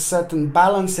help you with a certain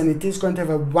balance. And it is going to have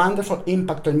a wonderful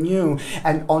impact on you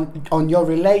and on your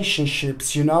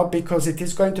relationships, you know, because it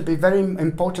is going to be a very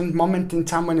important moment in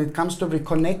time when it comes to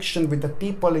reconnection with the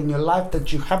people in your life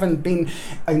that you haven't been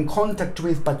in contact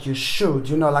with, but you should,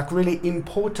 you know, like really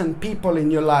important people in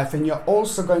your life. And you're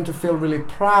also going to feel really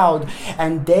proud,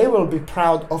 and they will be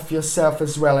proud of yourself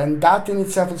as well. And that in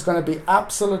itself is going to be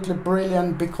absolutely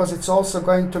brilliant because it's also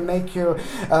going to make you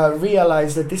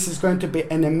realize that this is going to be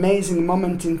an amazing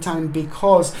moment in time,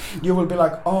 because you will be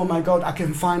like, oh my God, I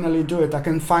can finally do it. I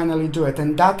can finally do it.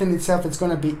 And that in itself is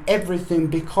going to be everything,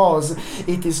 because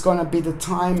it is going to be the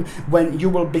time when you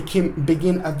will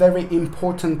begin a very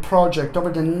important project. Over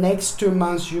the next 2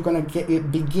 months, you're going to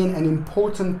begin an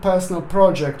important personal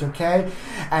project, okay?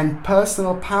 And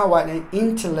personal power and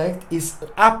intellect is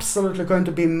absolutely going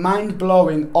to be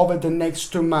mind-blowing over the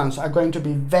next 2 months, are going to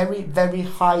be very, very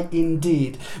high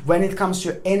indeed. When it comes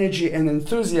to energy and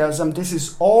enthusiasm, this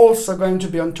is also going to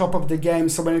be on top of the game.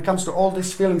 So when it comes to all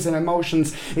these feelings and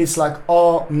emotions, it's like,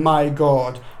 oh my God.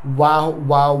 God. Wow,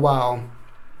 wow, wow.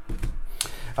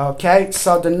 Okay,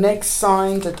 so the next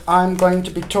sign that I'm going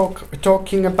to be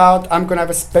talking about, I'm going to have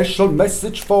a special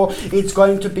message for. It's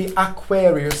going to be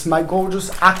Aquarius, my gorgeous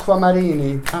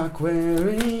Aquamarini.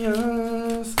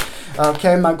 Aquarius.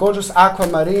 Okay, my gorgeous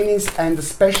Aquamarinis, and the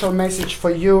special message for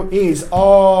you is,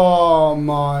 oh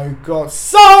my God,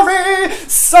 sorry,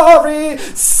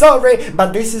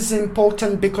 but this is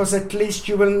important because at least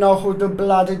you will know who the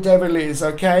bloody devil is,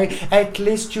 okay? At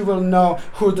least you will know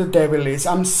who the devil is.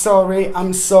 I'm sorry,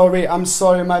 my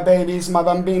babies, my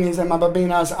bambinis and my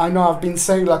babinas. I know I've been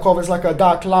saying like always like a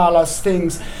dark lalas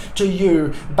things to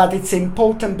you, but it's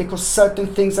important because certain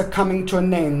things are coming to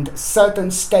an end,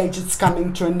 certain stage it's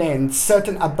coming to an end.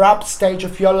 Certain abrupt stage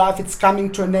of your life, it's coming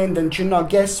to an end. And you know,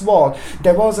 guess what?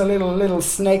 There was a little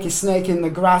snaky snake in the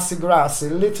grassy,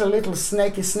 little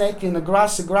snaky snake in the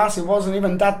grassy. It wasn't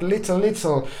even that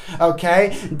little,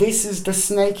 okay? This is the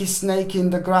snaky snake in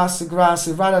the grassy,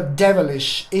 rather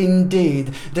devilish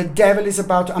indeed. The devil is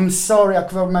about, I'm sorry,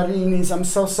 Aquamarinis, I'm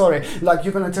so sorry. Like,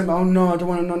 you're gonna tell me, oh no, I don't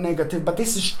want to know negative, but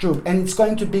this is true, and it's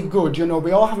going to be good. You know,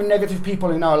 we all have negative people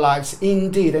in our lives,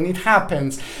 indeed, and it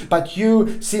happens. But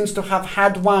you seems to have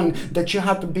had one that you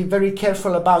have to be very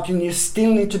careful about, and you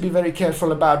still need to be very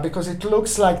careful about, because it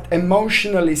looks like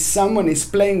emotionally someone is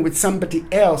playing with somebody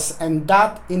else, and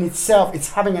that in itself,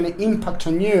 it's having an impact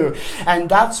on you. And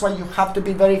that's why you have to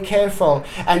be very careful,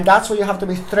 and that's why you have to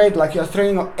be like you're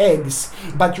throwing eggs,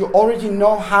 but you already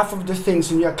know half of the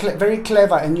things, and you're very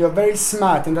clever and you're very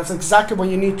smart, and that's exactly what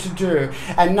you need to do.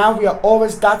 And now we are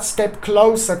always that step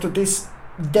closer to this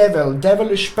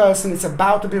devilish person. It's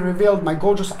about to be revealed, my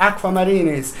gorgeous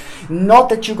Aquamarinis. Not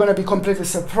that you're going to be completely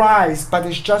surprised, but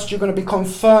it's just you're going to be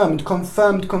confirmed,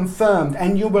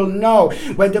 and you will know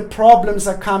where the problems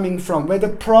are coming from, where the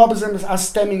problems are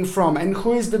stemming from, and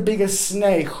who is the biggest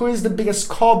snake, who is the biggest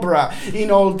cobra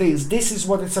in all this. This is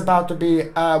what it's about to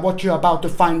be, what you're about to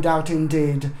find out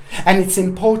indeed. And it's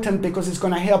important because it's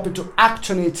going to help you to act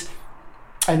on it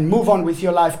and move on with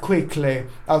your life quickly,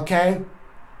 okay?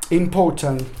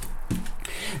 Important.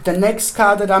 The next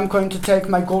card that I'm going to take,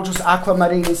 my gorgeous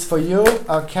Aquamarine, is for you.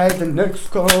 Okay, the next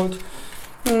card.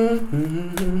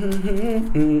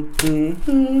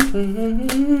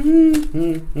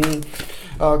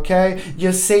 Okay,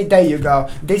 you see, there you go.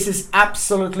 This is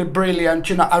absolutely brilliant.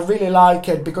 You know, I really like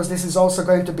it because this is also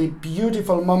going to be a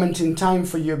beautiful moment in time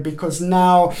for you, because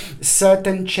now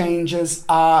certain changes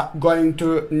are going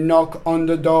to knock on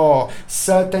the door.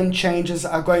 Certain changes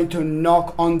are going to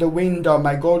knock on the window,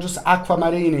 my gorgeous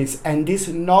Aquamarinis, and this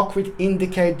knock would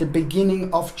indicate the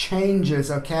beginning of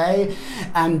changes, okay?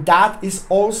 And that is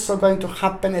also going to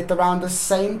happen at around the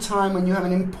same time when you have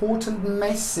an important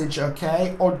message,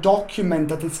 okay, or document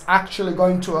that is actually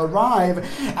going to arrive,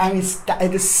 and it's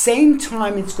at the same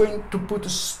time it's going to put a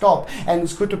stop, and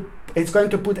it's going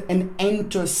to put an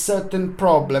end to a certain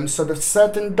problem. So the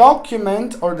certain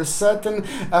document or the certain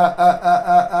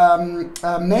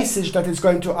message that is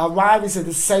going to arrive is at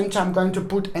the same time going to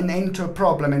put an end to a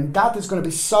problem, and that is going to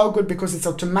be so good because it's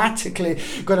automatically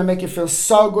going to make you feel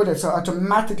so good. It's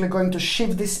automatically going to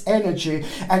shift this energy,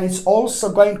 and it's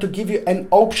also going to give you an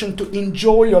option to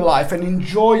enjoy your life and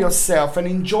enjoy yourself and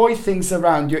enjoy things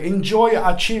around you, enjoy your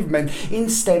achievement,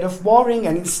 instead of worrying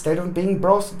and instead of being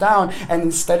brought down and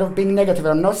instead of being negative.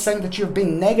 I'm not saying that you've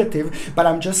been negative, but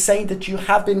I'm just saying that you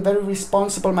have been very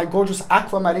responsible, my gorgeous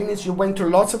Aquamarinis. You went through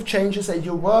lots of changes and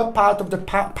you were part of the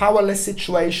powerless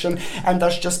situation, and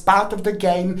that's just part of the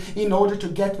game in order to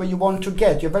get where you want to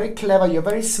get. You're very clever, you're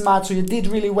very smart, so you did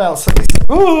really well. So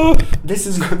this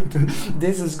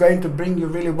is going to bring you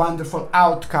really wonderful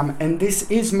outcome, and this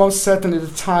is most certainly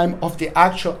the time of the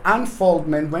actual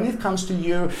unfoldment when it comes to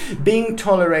you being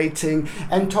tolerating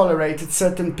and tolerated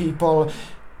certain people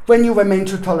when you were meant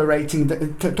to tolerating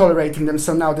them.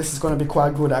 So now this is going to be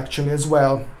quite good actually as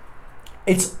well.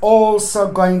 It's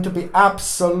also going to be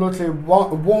absolutely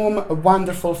warm,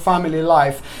 wonderful family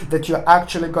life that you're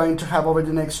actually going to have over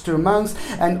the next 2 months.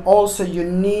 And also you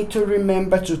need to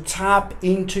remember to tap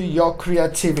into your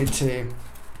creativity.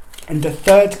 And the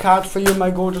third card for you,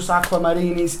 my gorgeous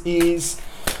Aquamarinis, is...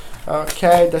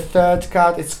 okay, the third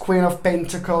card, it's Queen of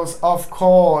Pentacles, of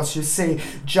course. You see,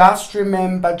 just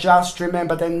remember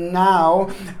that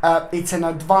now it's an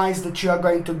advice that you are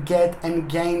going to get and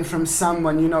gain from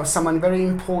someone, you know, someone very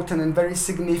important and very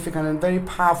significant and very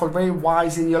powerful, very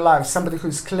wise in your life, somebody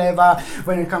who's clever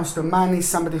when it comes to money,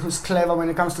 somebody who's clever when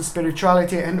it comes to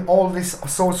spirituality and all these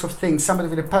sorts of things. Somebody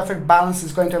with a perfect balance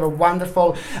is going to have a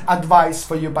wonderful advice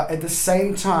for you, but at the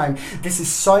same time, this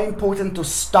is so important to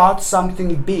start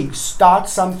something big, big, start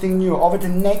something new. Over the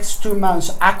next 2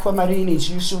 months, Aquamarinis,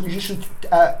 you should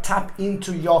tap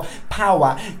into your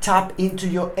power, tap into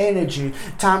your energy,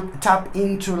 tap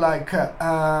into like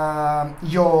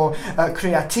your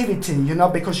creativity, you know,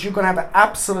 because you're gonna have an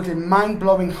absolutely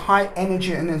mind-blowing high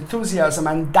energy and enthusiasm,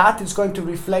 and that is going to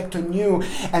reflect on you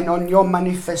and on your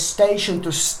manifestation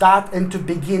to start and to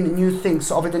begin new things.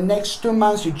 So over the next 2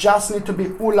 months, you just need to be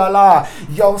ooh la la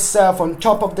yourself, on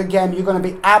top of the game. You're going to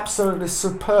be absolutely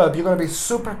superb. You're going to be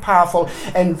super powerful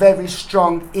and very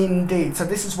strong indeed. So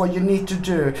this is what you need to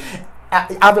do.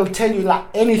 I will tell you, like,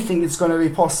 anything is going to be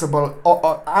possible,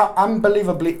 or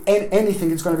unbelievably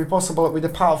anything is going to be possible with the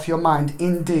power of your mind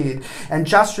indeed. And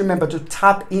just remember to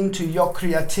tap into your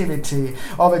creativity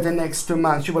over the next 2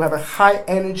 months. You will have a high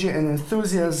energy and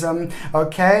enthusiasm,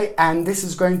 okay, and this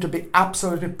is going to be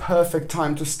absolutely perfect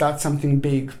time to start something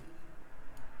big,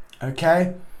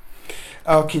 okay.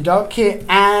 Okie dokie.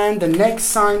 And the next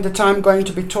sign that I'm going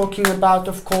to be talking about,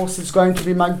 of course, is going to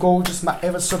be my gorgeous, my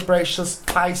ever so precious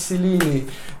Pisces.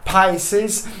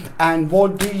 Pisces. And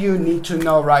what do you need to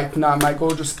know right now, my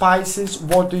gorgeous Pisces?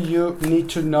 What do you need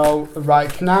to know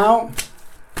right now?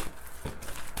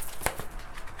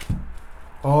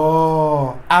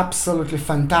 Oh, absolutely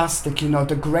fantastic. You know,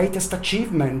 the greatest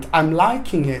achievement. I'm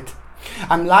liking it.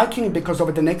 I'm liking it because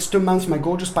over the next 2 months, my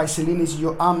gorgeous Pisces,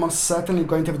 you are most certainly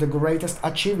going to have the greatest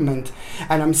achievement.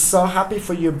 And I'm so happy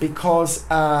for you because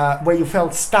where you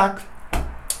felt stuck,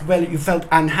 where you felt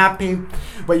unhappy,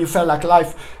 where you felt like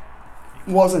life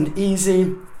wasn't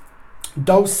easy,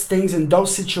 those things and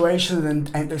those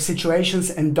situations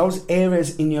and those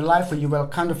areas in your life where you were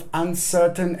kind of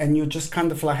uncertain and you just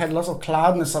kind of like had lots of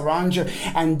cloudness around you,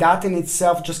 and that in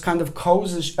itself just kind of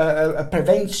causes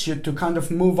prevents you to kind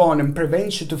of move on, and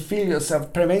prevents you to feel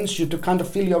yourself, prevents you to kind of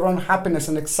feel your own happiness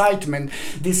and excitement.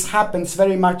 This happens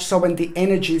very much so when the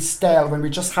energy is stale, when we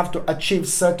just have to achieve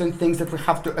certain things that we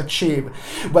have to achieve.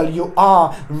 Well, you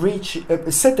are reach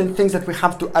certain things that we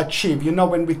have to achieve, you know,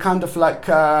 when we kind of like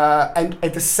and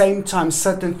at the same time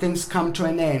certain things come to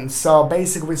an end. So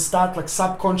basically we start like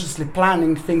subconsciously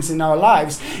planning things in our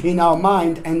lives, in our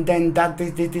mind, and then that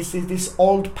this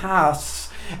old past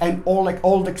and all like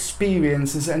old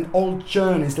experiences and old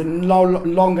journeys that no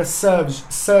longer serves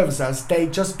us, they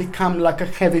just become like a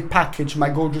heavy package, my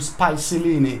gorgeous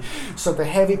Pisces. So the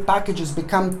heavy package is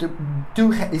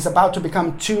about to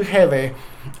become too heavy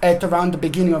at around the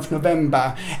beginning of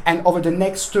November, and over the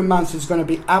next 2 months it's going to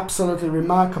be absolutely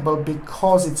remarkable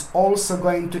because it's also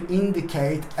going to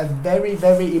indicate a very,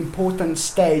 very important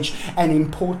stage, an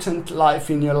important life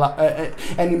in your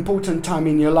an important time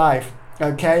in your life.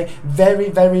 Okay, very,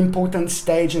 very important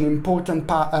stage and important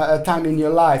time in your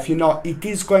life. You know, it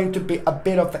is going to be a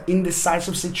bit of an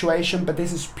indecisive situation, but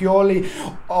this is purely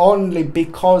only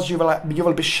because you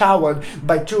will be showered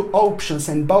by 2 options,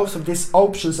 and both of these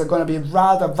options are going to be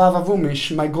rather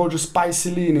vavavumish, my gorgeous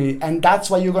Pisces, and that's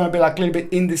why you're going to be like a little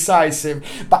bit indecisive.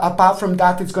 But apart from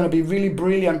that, it's going to be really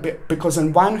brilliant because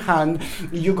on one hand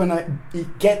you're going to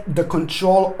get the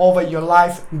control over your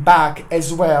life back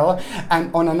as well,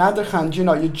 and on another hand, you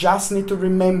know, you just need to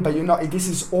remember, you know, this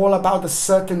is all about a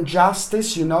certain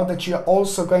justice, you know, that you're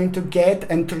also going to get,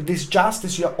 and through this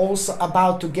justice you're also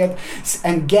about to get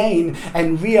and gain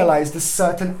and realize the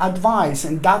certain advice,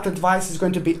 and that advice is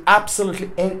going to be absolutely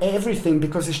everything,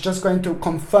 because it's just going to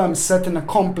confirm certain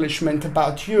accomplishment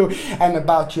about you and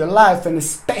about your life, and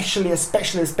especially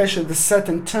the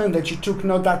certain turn that you took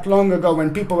not that long ago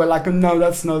when people were like, no,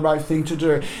 that's not the right thing to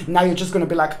do. Now you're just going to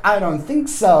be like, I don't think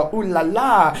so, ooh la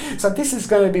la. So this is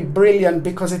going to be brilliant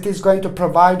because it is going to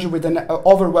provide you with an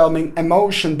overwhelming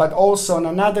emotion, but also on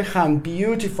another hand,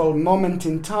 beautiful moment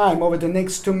in time over the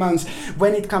next 2 months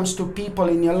when it comes to people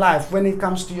in your life, when it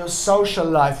comes to your social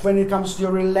life, when it comes to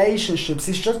your relationships.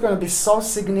 It's just going to be so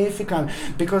significant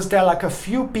because there are like a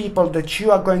few people that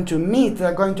you are going to meet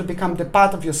that are going to become the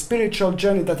part of your spiritual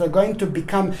journey, that are going to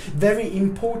become very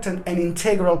important and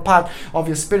integral part of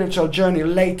your spiritual journey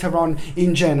later on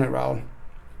in general.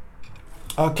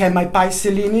 Okay, my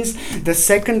Pisces, the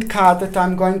second card that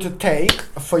I'm going to take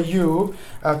for you,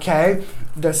 okay,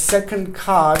 the second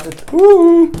card that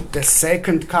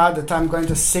I'm going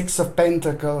to, 6 of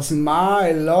Pentacles.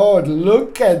 My Lord,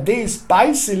 look at this,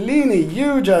 Pisces,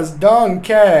 you just don't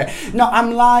care. No,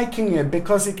 I'm liking it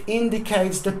because it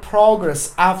indicates the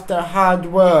progress after hard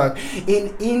work.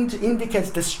 It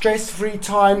indicates the stress-free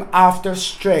time after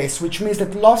stress, which means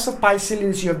that lots of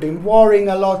Pisces, you have been worrying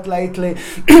a lot lately.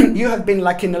 You have been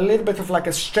like in a little bit of like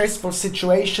a stressful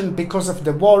situation because of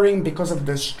the worrying, because of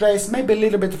the stress, maybe a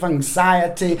little bit of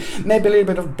anxiety, maybe a little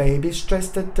bit of baby stress,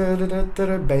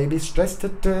 baby stress,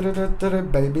 baby stress,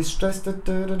 baby stress,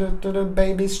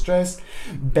 baby stress,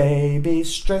 baby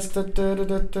stress,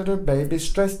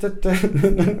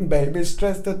 baby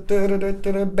stress,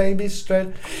 baby stress.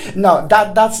 No,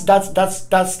 that's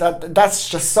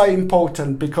just so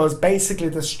important, because basically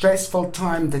the stressful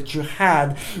time that you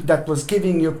had that was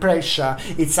giving you pressure,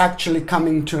 it's actually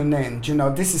coming to an end. You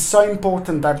know, this is so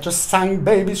important. I've just sang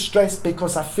baby stress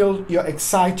because I feel your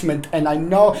excitement, and I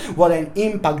know what an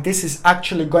impact this is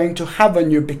actually going to have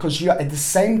on you, because you're at the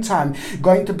same time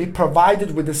going to be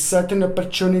provided with a certain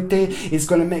opportunity. It's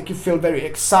going to make you feel very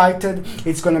excited,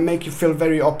 it's going to make you feel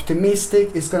very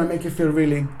optimistic, it's going to make you feel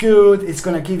really good, it's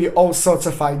going to give you all sorts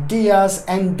of ideas,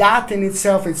 and that in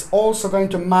itself is also going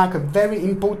to mark a very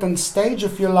important stage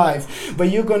of your life where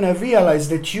you're going to realize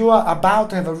that you are about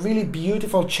to have a really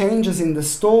beautiful changes in the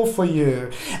store for you.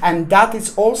 And that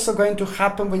is also going to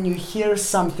happen when you hear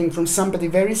something from somebody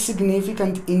very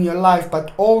significant in your life,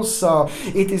 but also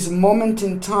it is a moment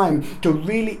in time to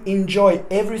really enjoy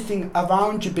everything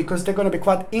around you, because they're going to be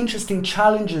quite interesting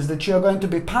challenges that you're going to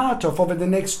be part of over the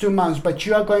next 2 months, but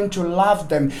you are going to love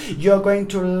them, you're going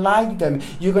to like them,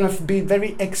 you're going to be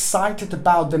very excited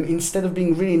about them instead of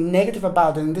being really negative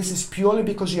about them. And this is purely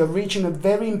because you're reaching a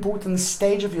very important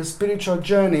stage of your spiritual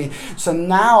journey. So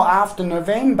now after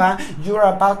November, you're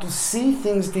about to see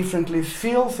things differently,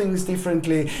 feel things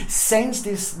differently, sense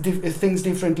things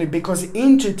differently, because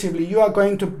intuitively you are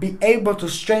going to be able to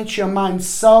stretch your mind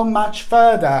so much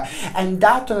further. And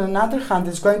that on another hand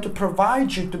is going to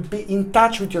provide you to be in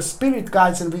touch with your spirit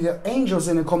guides and with your angels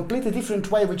in a completely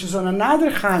different way, which is on another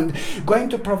hand going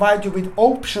to provide you with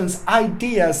options,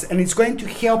 ideas, and it's going to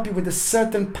help you with a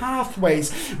certain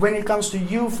pathways when it comes to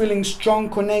you feeling strong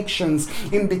connections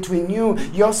in between you,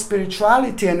 your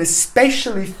spirituality, and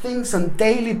especially things on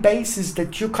daily basis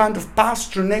that you kind of pass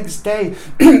through next day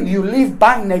you live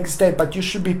by next day, but you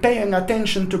should be paying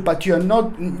attention to, but you're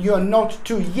not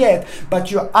to yet,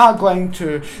 but you are going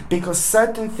to, because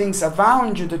certain things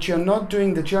around you that you're not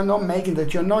doing, that you're not making,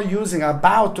 that you're not using, are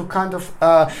about to kind of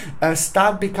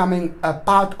start becoming a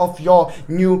part of your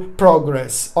new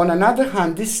progress. On another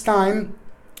hand, this time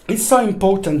it's so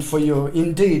important for you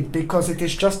indeed, because it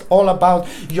is just all about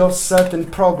your certain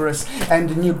progress and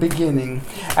the new beginning.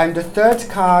 And the third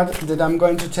card that I'm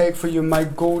going to take for you, my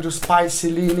gorgeous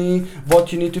Piscelini,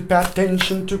 what you need to pay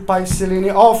attention to, Piscelini,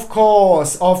 of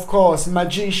course,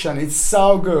 Magician. It's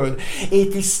so good.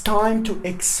 It is time to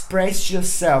express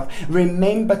yourself.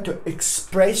 Remember to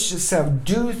express yourself,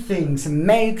 do things,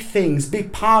 make things, be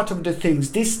part of the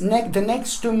things. The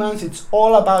next 2 months, it's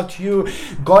all about you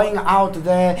going out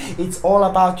there. It's all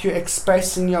about you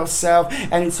expressing yourself,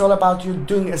 and it's all about you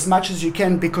doing as much as you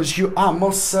can, because you are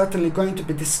most certainly going to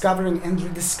be discovering and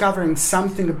rediscovering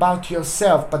something about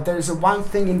yourself. But there is one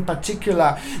thing in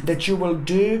particular that you will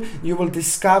do, you will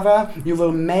discover, you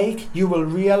will make, you will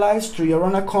realize through your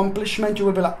own accomplishment. You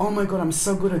will be like, oh my God, I'm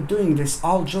so good at doing this.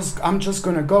 I'm just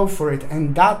gonna go for it.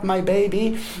 And that, my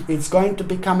baby, it's going to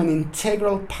become an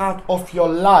integral part of your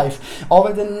life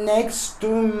over the next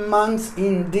 2 months.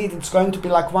 Indeed, it's going to be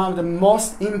like one of the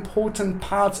most important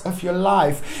parts of your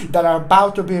life that are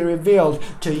about to be revealed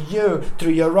to you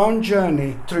through your own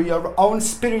journey, through your own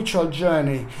spiritual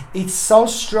journey. It's so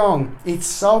strong, it's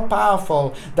so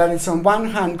powerful, that it's on one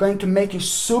hand going to make you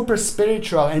super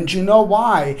spiritual. And you know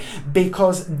why?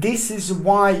 Because this is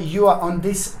why you are on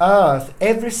this earth.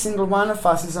 Every single one of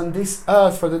us is on this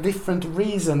earth for the different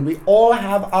reason. We all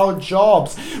have our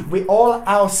jobs,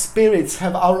 our spirits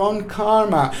have our own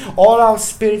karma, all our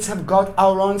spirits have got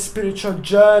our own spiritual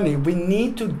journey. We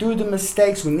need to do the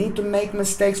mistakes, we need to make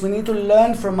mistakes, we need to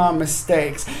learn from our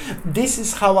mistakes. This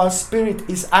is how our spirit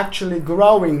is actually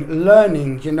growing,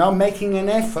 learning, making an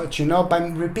effort,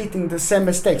 by repeating the same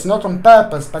mistakes, not on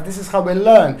purpose, but this is how we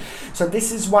learn. So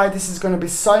this is why this is going to be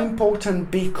so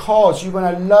important, because you're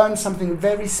going to learn something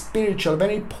very spiritual,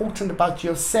 very important about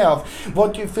yourself,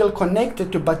 what you feel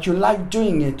connected to, but you like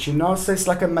doing it, so it's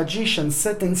like a magician,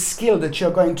 certain skill that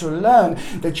you're going to learn,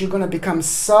 that you're going to become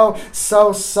so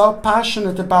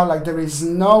passionate about, like there is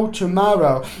no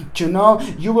tomorrow.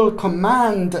 You will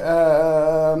command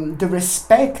the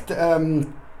respect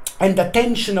and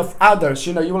attention of others.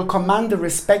 You know, you will command the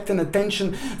respect and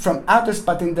attention from others,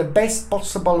 but in the best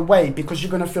possible way, because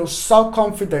you're going to feel so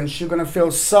confident, you're going to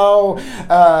feel so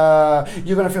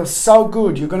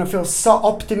good, you're going to feel so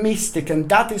optimistic, and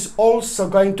that is also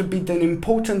going to be the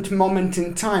important moment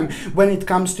in time when it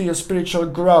comes to your spiritual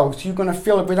growth. You're going to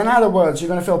feel, with other words, you're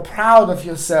going to feel proud of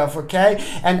yourself, okay?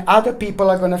 And other people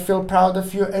are going to feel proud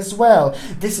of you as well.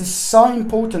 This is so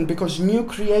important, because new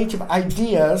creative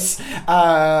ideas,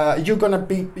 you're gonna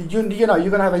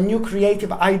have a new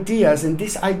creative ideas, and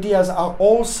these ideas are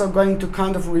also going to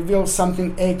kind of reveal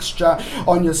something extra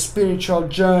on your spiritual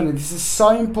journey. This is so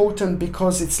important,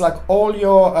 because it's like all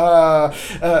your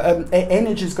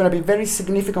energy is going to be very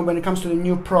significant when it comes to the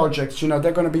new projects. You know,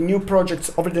 there are going to be new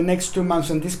projects over the next 2 months,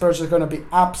 and this project is going to be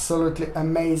absolutely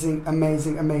amazing.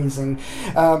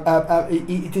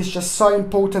 It is just so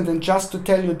important, and just to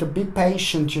tell you to be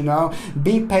patient, you know,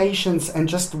 be patient and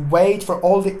just wait for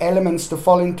all the elements to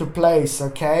fall into place,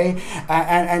 okay?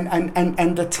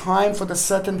 And the time for the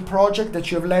certain project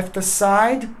that you've left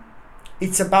aside,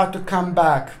 it's about to come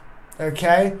back,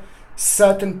 okay?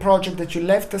 Certain project that you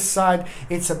left aside,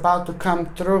 it's about to come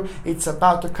through, it's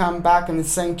about to come back, and it's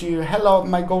saying to you, hello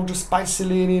my gorgeous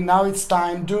Piscelini, now it's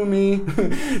time, do me.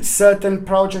 Certain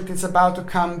project is about to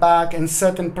come back, and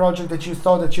certain project that you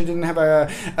thought that you didn't have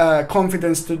a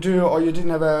confidence to do, or you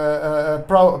didn't have a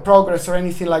progress or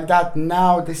anything like that,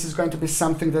 now this is going to be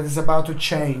something that is about to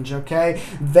change, okay?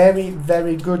 Very,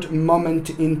 very good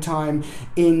moment in time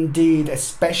indeed,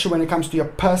 especially when it comes to your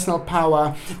personal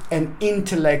power and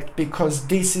intellect, because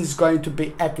this is going to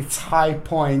be at its high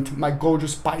point, my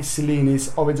gorgeous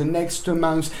Piscelinis. Over the next 2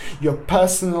 months, your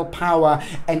personal power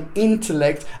and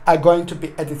intellect are going to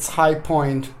be at its high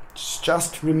point.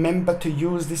 Just remember to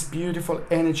use this beautiful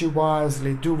energy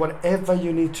wisely. Do whatever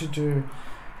you need to do,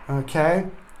 okay?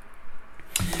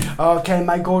 Okay,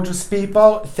 my gorgeous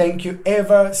people, thank you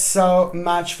ever so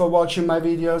much for watching my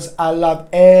videos. I love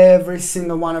every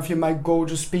single one of you, my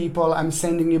gorgeous people. I'm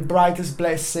sending you brightest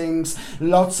blessings,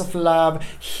 lots of love,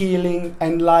 healing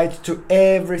and light to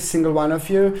every single one of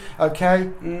you, okay?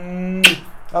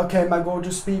 Okay, my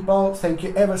gorgeous people, thank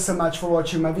you ever so much for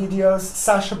watching my videos.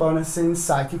 Sasha Bonasin,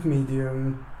 Psychic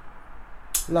Medium.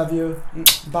 Love you.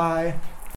 Bye.